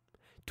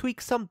 Tweak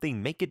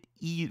something. Make it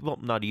well,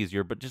 not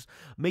easier, but just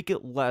make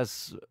it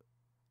less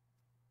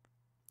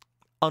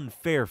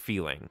unfair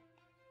feeling.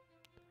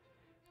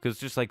 Because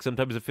just like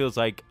sometimes it feels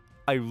like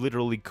I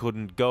literally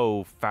couldn't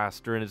go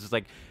faster, and it's just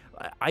like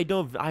I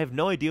have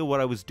no idea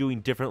what I was doing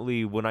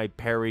differently when I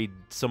parried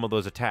some of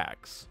those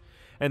attacks.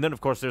 And then,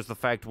 of course, there's the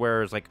fact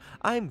where it's like,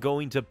 I'm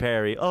going to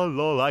parry. Oh,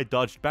 lol, I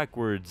dodged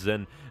backwards,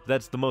 and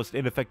that's the most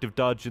ineffective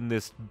dodge in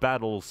this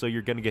battle, so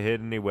you're gonna get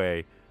hit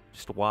anyway.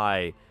 Just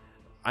why?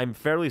 I'm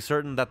fairly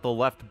certain that the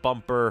left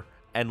bumper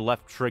and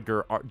left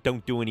trigger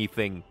don't do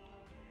anything.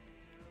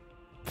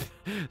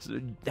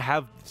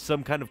 Have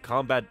some kind of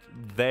combat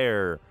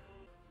there.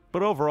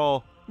 But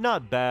overall,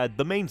 not bad.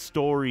 The main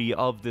story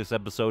of this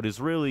episode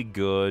is really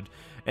good,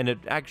 and it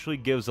actually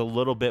gives a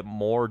little bit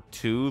more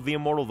to the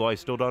Immortal, though I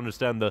still don't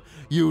understand the,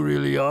 you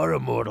really are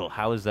immortal.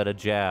 How is that a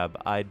jab?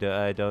 I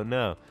don't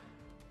know.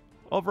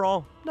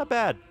 Overall, not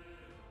bad.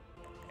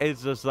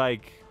 It's just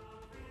like,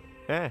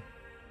 it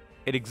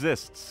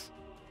exists.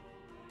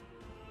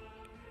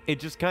 It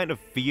just kind of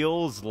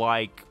feels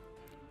like,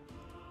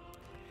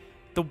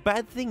 the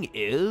bad thing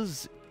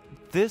is,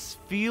 this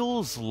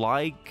feels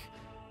like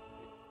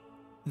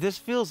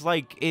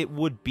it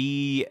would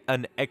be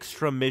an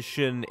extra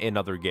mission in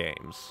other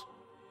games.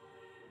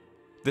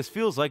 This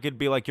feels like it'd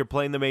be like you're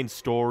playing the main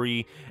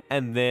story,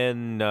 and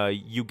then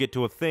you get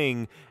to a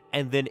thing,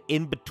 and then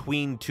in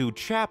between two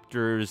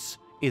chapters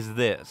is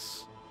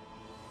this.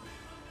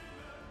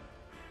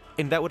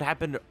 And that would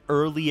happen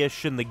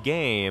early-ish in the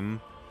game,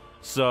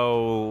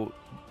 so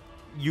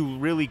you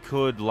really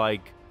could,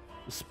 like,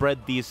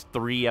 spread these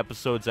 3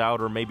 episodes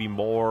out, or maybe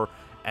more,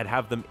 and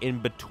have them in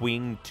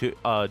between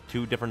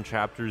two different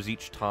chapters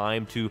each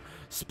time to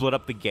split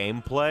up the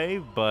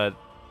gameplay, but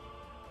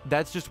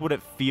that's just what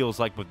it feels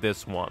like with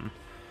this one.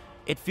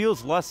 It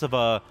feels less of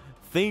a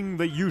thing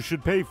that you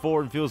should pay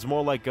for and feels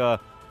more like a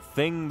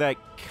thing that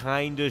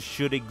kinda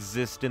should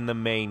exist in the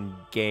main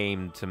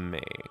game to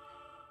me.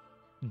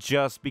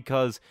 Just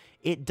because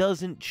it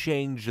doesn't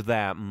change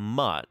that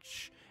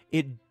much.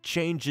 It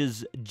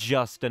changes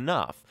just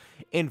enough.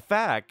 In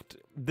fact,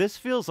 this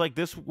feels like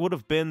this would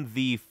have been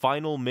the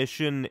final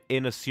mission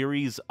in a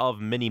series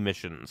of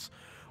mini-missions,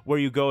 where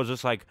you go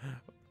just like,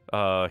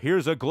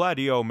 here's a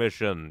Gladio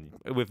mission,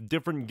 with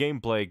different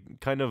gameplay,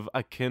 kind of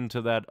akin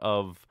to that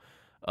of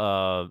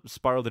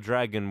Spyro the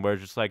Dragon, where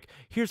it's just like,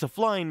 here's a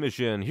flying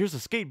mission, here's a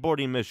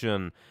skateboarding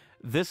mission.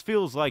 This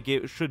feels like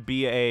it should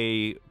be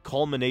a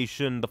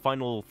culmination, the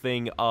final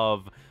thing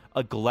of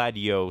a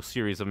Gladio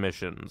series of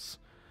missions.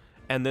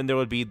 And then there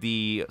would be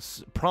the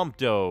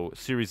Prompto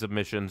series of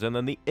missions, and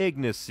then the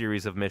Ignis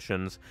series of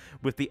missions,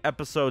 with the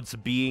episodes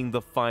being the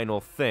final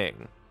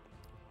thing.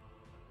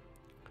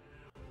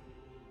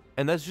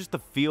 And that's just the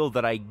feel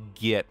that I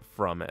get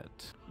from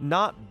it.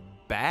 Not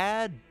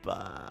bad,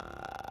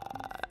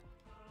 but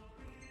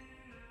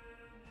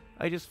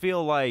I just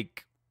feel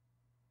like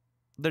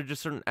there are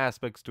just certain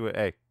aspects to it.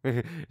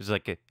 Hey, it's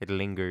like it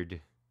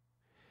lingered.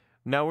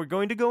 Now we're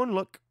going to go and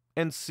look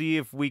and see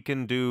if we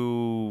can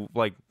do,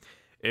 like,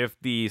 if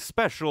the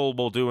special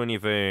will do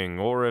anything,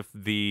 or if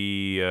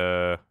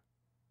the,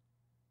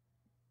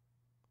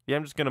 yeah,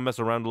 I'm just gonna mess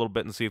around a little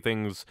bit and see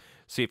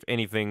if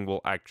anything will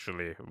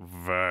actually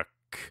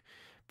work.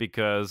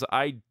 Because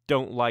I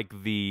don't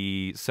like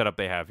the setup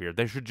they have here.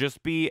 There should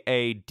just be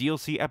a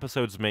DLC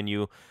episodes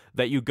menu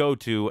that you go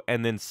to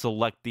and then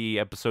select the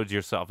episodes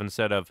yourself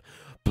instead of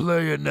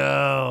play it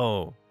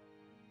now.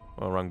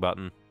 Oh, wrong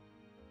button.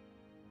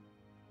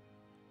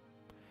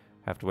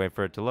 Have to wait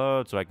for it to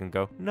load so I can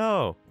go,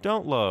 no,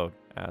 don't load.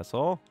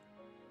 Asshole.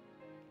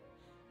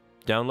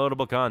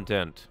 Downloadable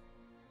content.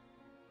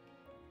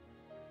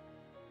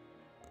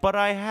 But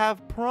I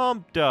have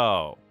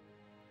Prompto.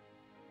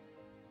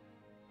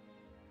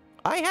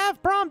 I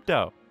have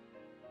Prompto.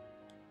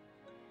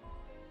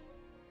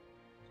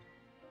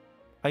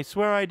 I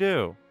swear I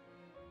do.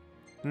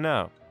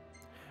 No.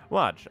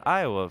 Watch,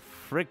 I will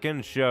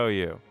frickin' show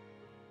you.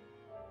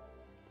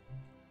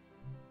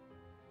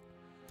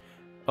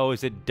 Oh,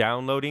 is it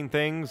downloading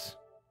things?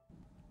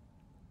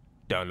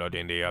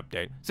 Downloading the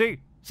update. See?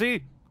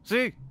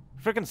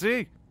 Frickin'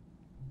 see?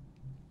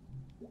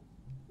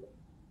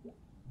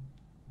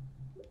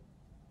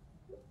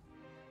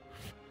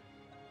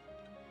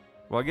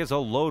 Well, I guess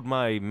I'll load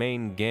my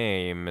main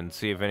game and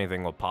see if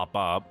anything will pop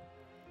up.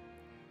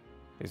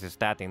 This is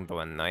starting to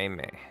annoy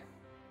me.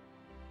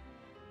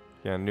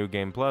 Yeah, New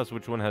Game Plus.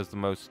 Which one has the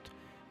most?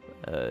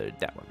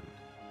 That one.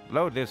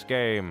 Load this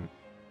game.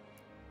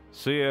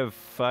 See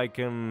if I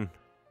can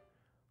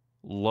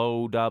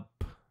load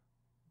up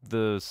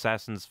the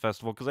Assassin's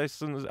Festival, because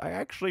I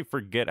actually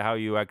forget how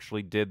you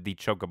actually did the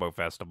Chocobo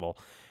Festival.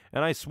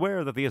 And I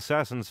swear that the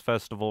Assassin's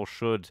Festival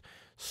should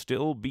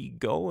still be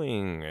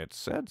going. It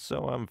said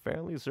so, I'm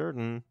fairly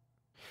certain.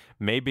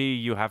 Maybe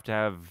you have to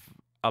have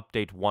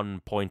update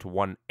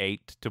 1.18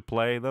 to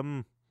play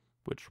them,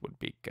 which would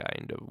be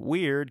kind of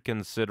weird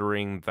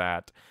considering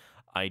that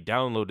I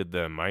downloaded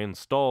them, I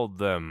installed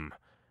them.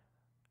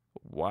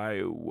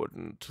 Why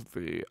wouldn't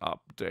the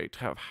update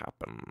have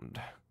happened?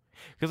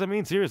 Because, I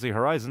mean, seriously,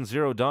 Horizon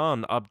Zero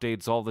Dawn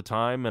updates all the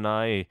time, and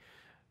I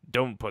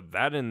don't put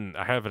that in.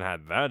 I haven't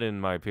had that in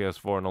my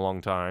PS4 in a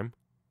long time.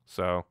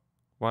 So,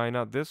 why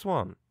not this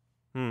one?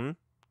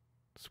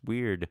 It's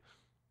weird.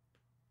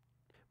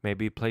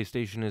 Maybe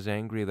PlayStation is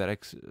angry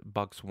that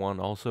Xbox One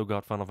also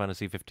got Final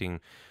Fantasy 15,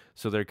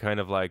 so they're kind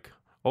of like,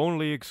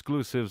 only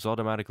exclusives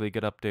automatically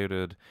get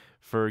updated.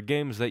 For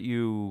games that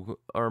you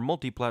are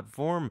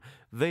multi-platform,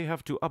 they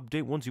have to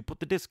update once you put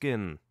the disc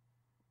in.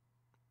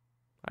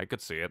 I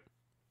could see it.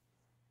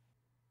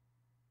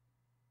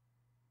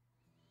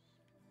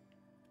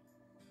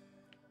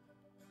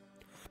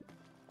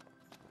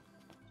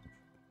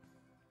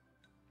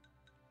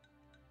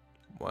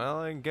 Well,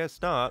 I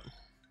guess not.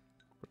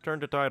 Return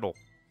to title.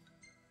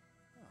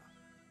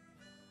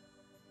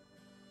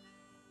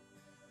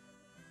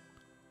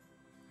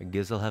 I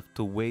guess I'll have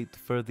to wait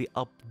for the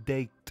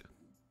update.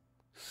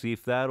 See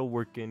if that'll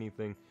work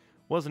anything.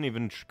 Wasn't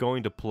even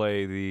going to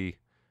play the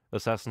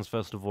Assassin's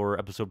Festival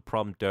episode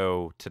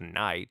Prompto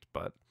tonight,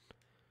 but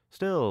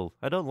still,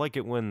 I don't like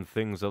it when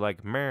things are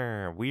like,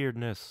 meh,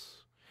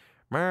 weirdness.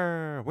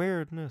 Meh,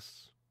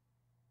 weirdness.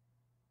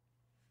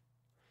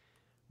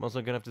 I'm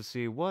also gonna have to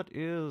see what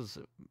is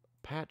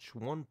patch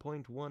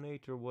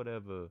 1.18 or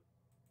whatever.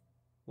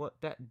 What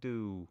that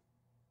do?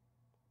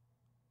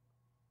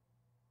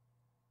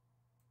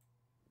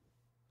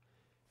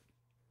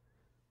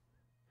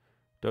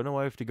 Don't know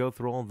why I have to go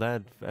through all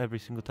that every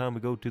single time we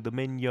go to the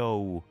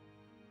menu.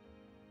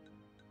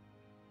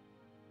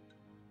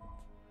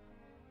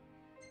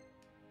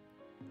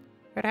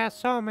 It has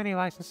so many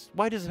licenses.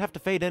 Why does it have to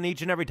fade in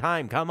each and every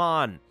time? Come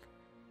on.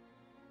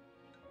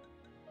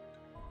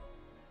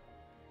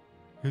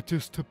 It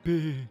is to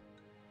be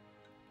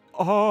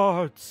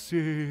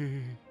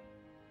artsy.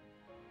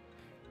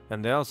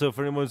 And also,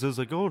 for anyone who says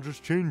like, oh,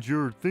 just change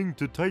your thing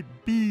to type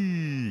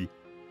B.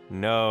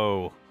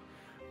 No,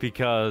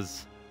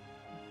 because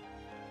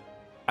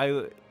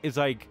it's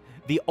like,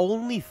 the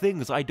only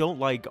things I don't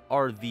like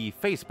are the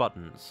face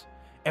buttons.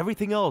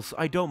 Everything else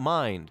I don't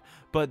mind,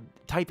 but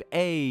type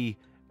A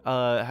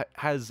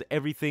has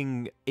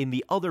everything in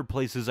the other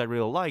places I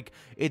really like.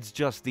 It's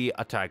just the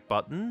attack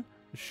button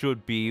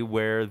should be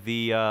where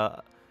the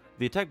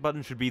attack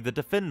button should be the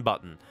defend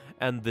button,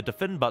 and the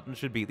defend button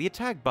should be the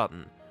attack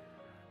button.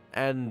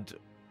 And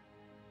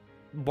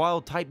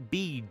while type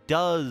B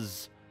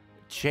does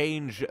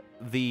change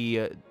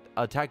the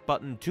attack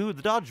button to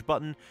the dodge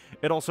button,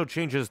 it also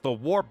changes the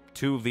warp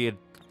to the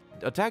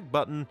attack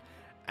button,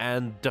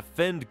 and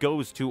defend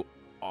goes to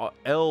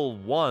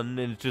L1, and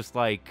it's just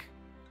like,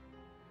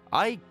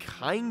 I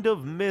kind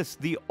of miss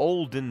the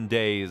olden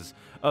days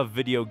of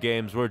video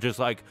games where just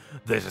like,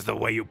 this is the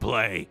way you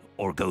play,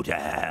 or go to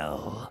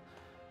hell.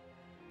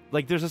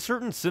 Like, there's a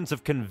certain sense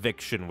of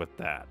conviction with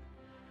that.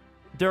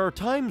 There are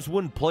times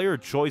when player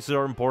choices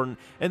are important,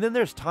 and then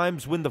there's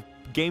times when the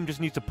game just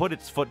needs to put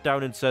its foot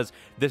down and says,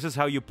 this is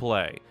how you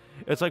play.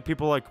 It's like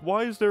people are like,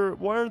 why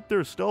aren't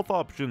there stealth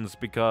options?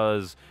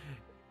 Because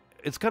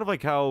it's kind of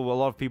like how a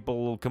lot of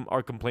people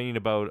are complaining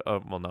about,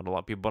 well, not a lot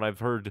of people, but I've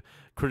heard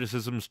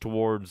criticisms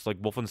towards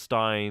like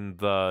Wolfenstein,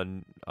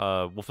 the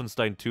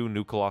Wolfenstein 2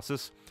 New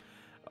Colossus,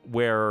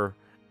 where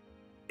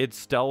its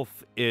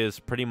stealth is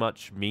pretty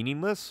much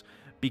meaningless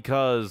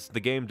because the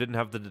game didn't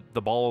have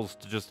the balls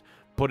to just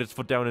put its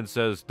foot down and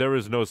says, there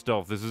is no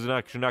stealth, this is an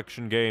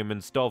action game,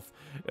 and stealth,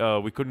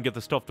 we couldn't get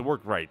the stealth to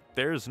work right.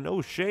 There's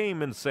no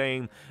shame in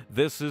saying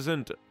this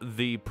isn't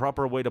the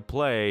proper way to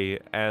play,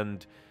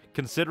 and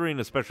considering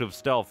especially of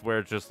stealth, where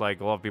it's just like,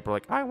 a lot of people are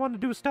like, I want to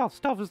do stealth,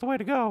 stealth is the way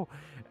to go.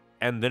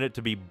 and then it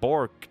to be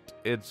borked,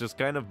 it's just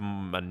kind of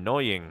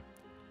annoying.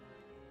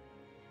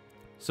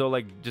 So,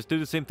 like, just do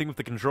the same thing with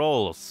the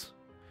controls.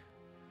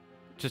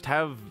 Just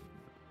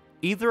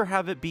either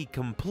have it be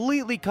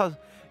completely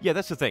yeah,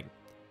 that's the thing.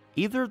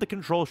 Either the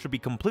control should be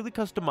completely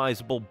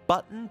customizable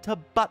button to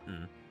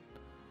button,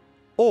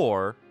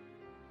 or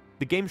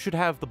the game should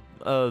have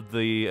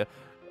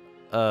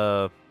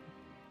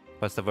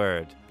what's the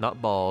word?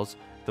 Not balls.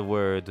 The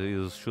word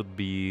should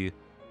be,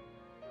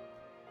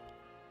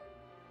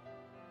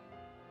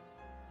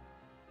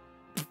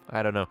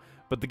 I don't know.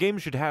 But the game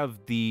should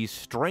have the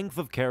strength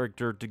of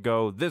character to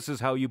go, this is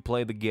how you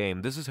play the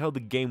game. This is how the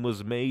game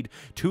was made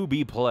to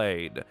be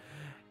played.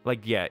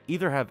 Like, yeah,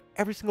 either have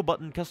every single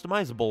button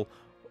customizable,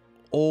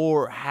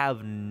 or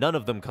have none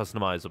of them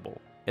customizable,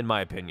 in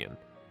my opinion.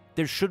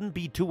 There shouldn't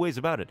be two ways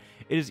about it.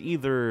 It is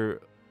either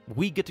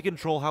we get to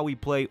control how we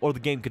play, or the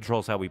game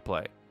controls how we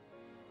play.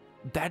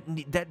 That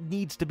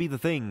needs to be the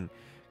thing.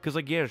 Because,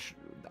 like, yeah,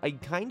 I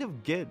kind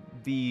of get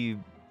the...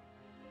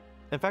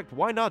 In fact,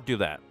 why not do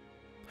that?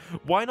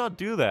 Why not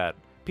do that?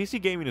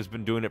 PC gaming has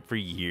been doing it for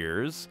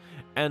years,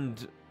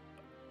 and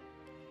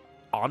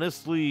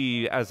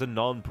honestly, as a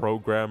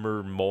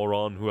non-programmer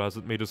moron who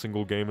hasn't made a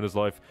single game in his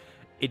life,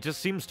 it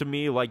just seems to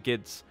me like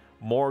it's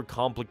more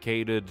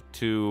complicated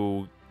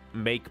to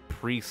make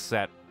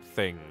preset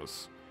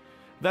things.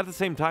 But at the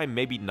same time,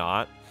 maybe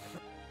not.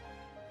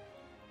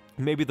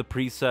 Maybe the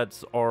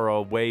presets are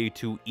a way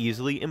to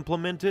easily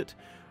implement it,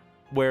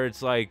 where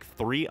it's like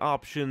 3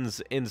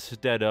 options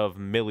instead of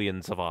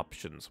millions of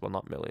options. Well,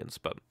 not millions,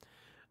 but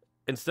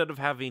instead of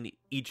having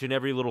each and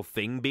every little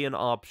thing be an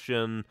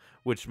option,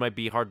 which might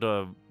be hard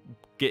to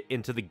get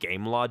into the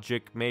game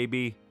logic,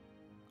 maybe.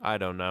 I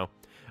don't know.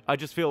 I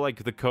just feel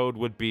like the code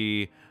would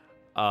be,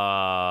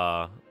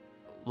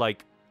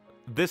 like,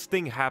 this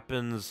thing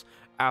happens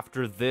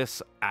after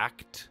this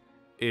act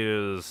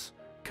is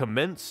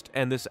commenced,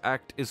 and this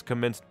act is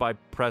commenced by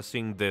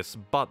pressing this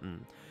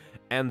button.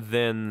 And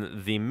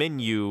then the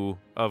menu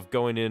of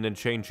going in and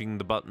changing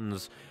the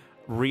buttons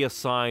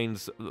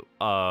reassigns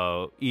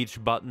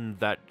each button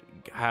that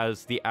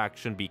has the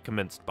action be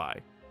commenced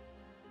by.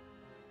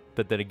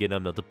 But then again,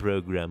 I'm not a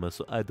programmer,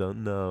 so I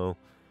don't know.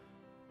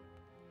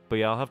 But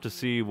yeah, I'll have to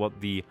see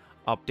what the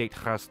update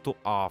has to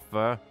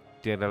offer.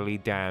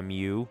 Diddly damn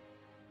you.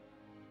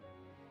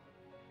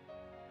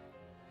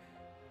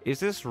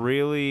 Is this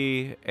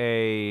really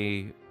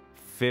a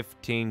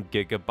 15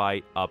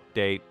 gigabyte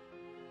update?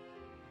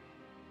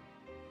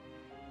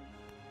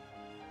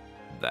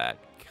 That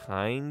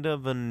kind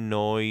of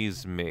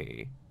annoys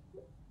me.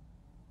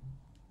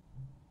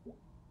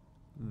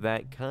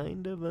 That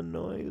kind of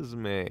annoys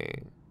me.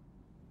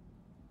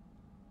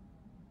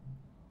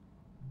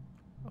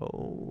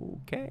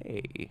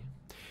 Okay.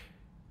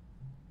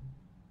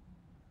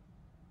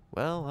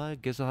 Well, I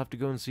guess I'll have to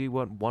go and see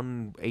what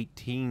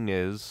 118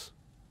 is.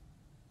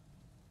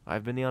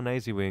 I've been the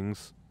Uneasy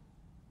Wings.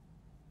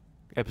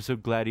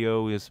 Episode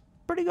Gladio is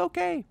pretty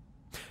okay.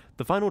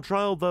 The final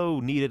trial,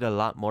 though, needed a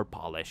lot more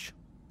polish.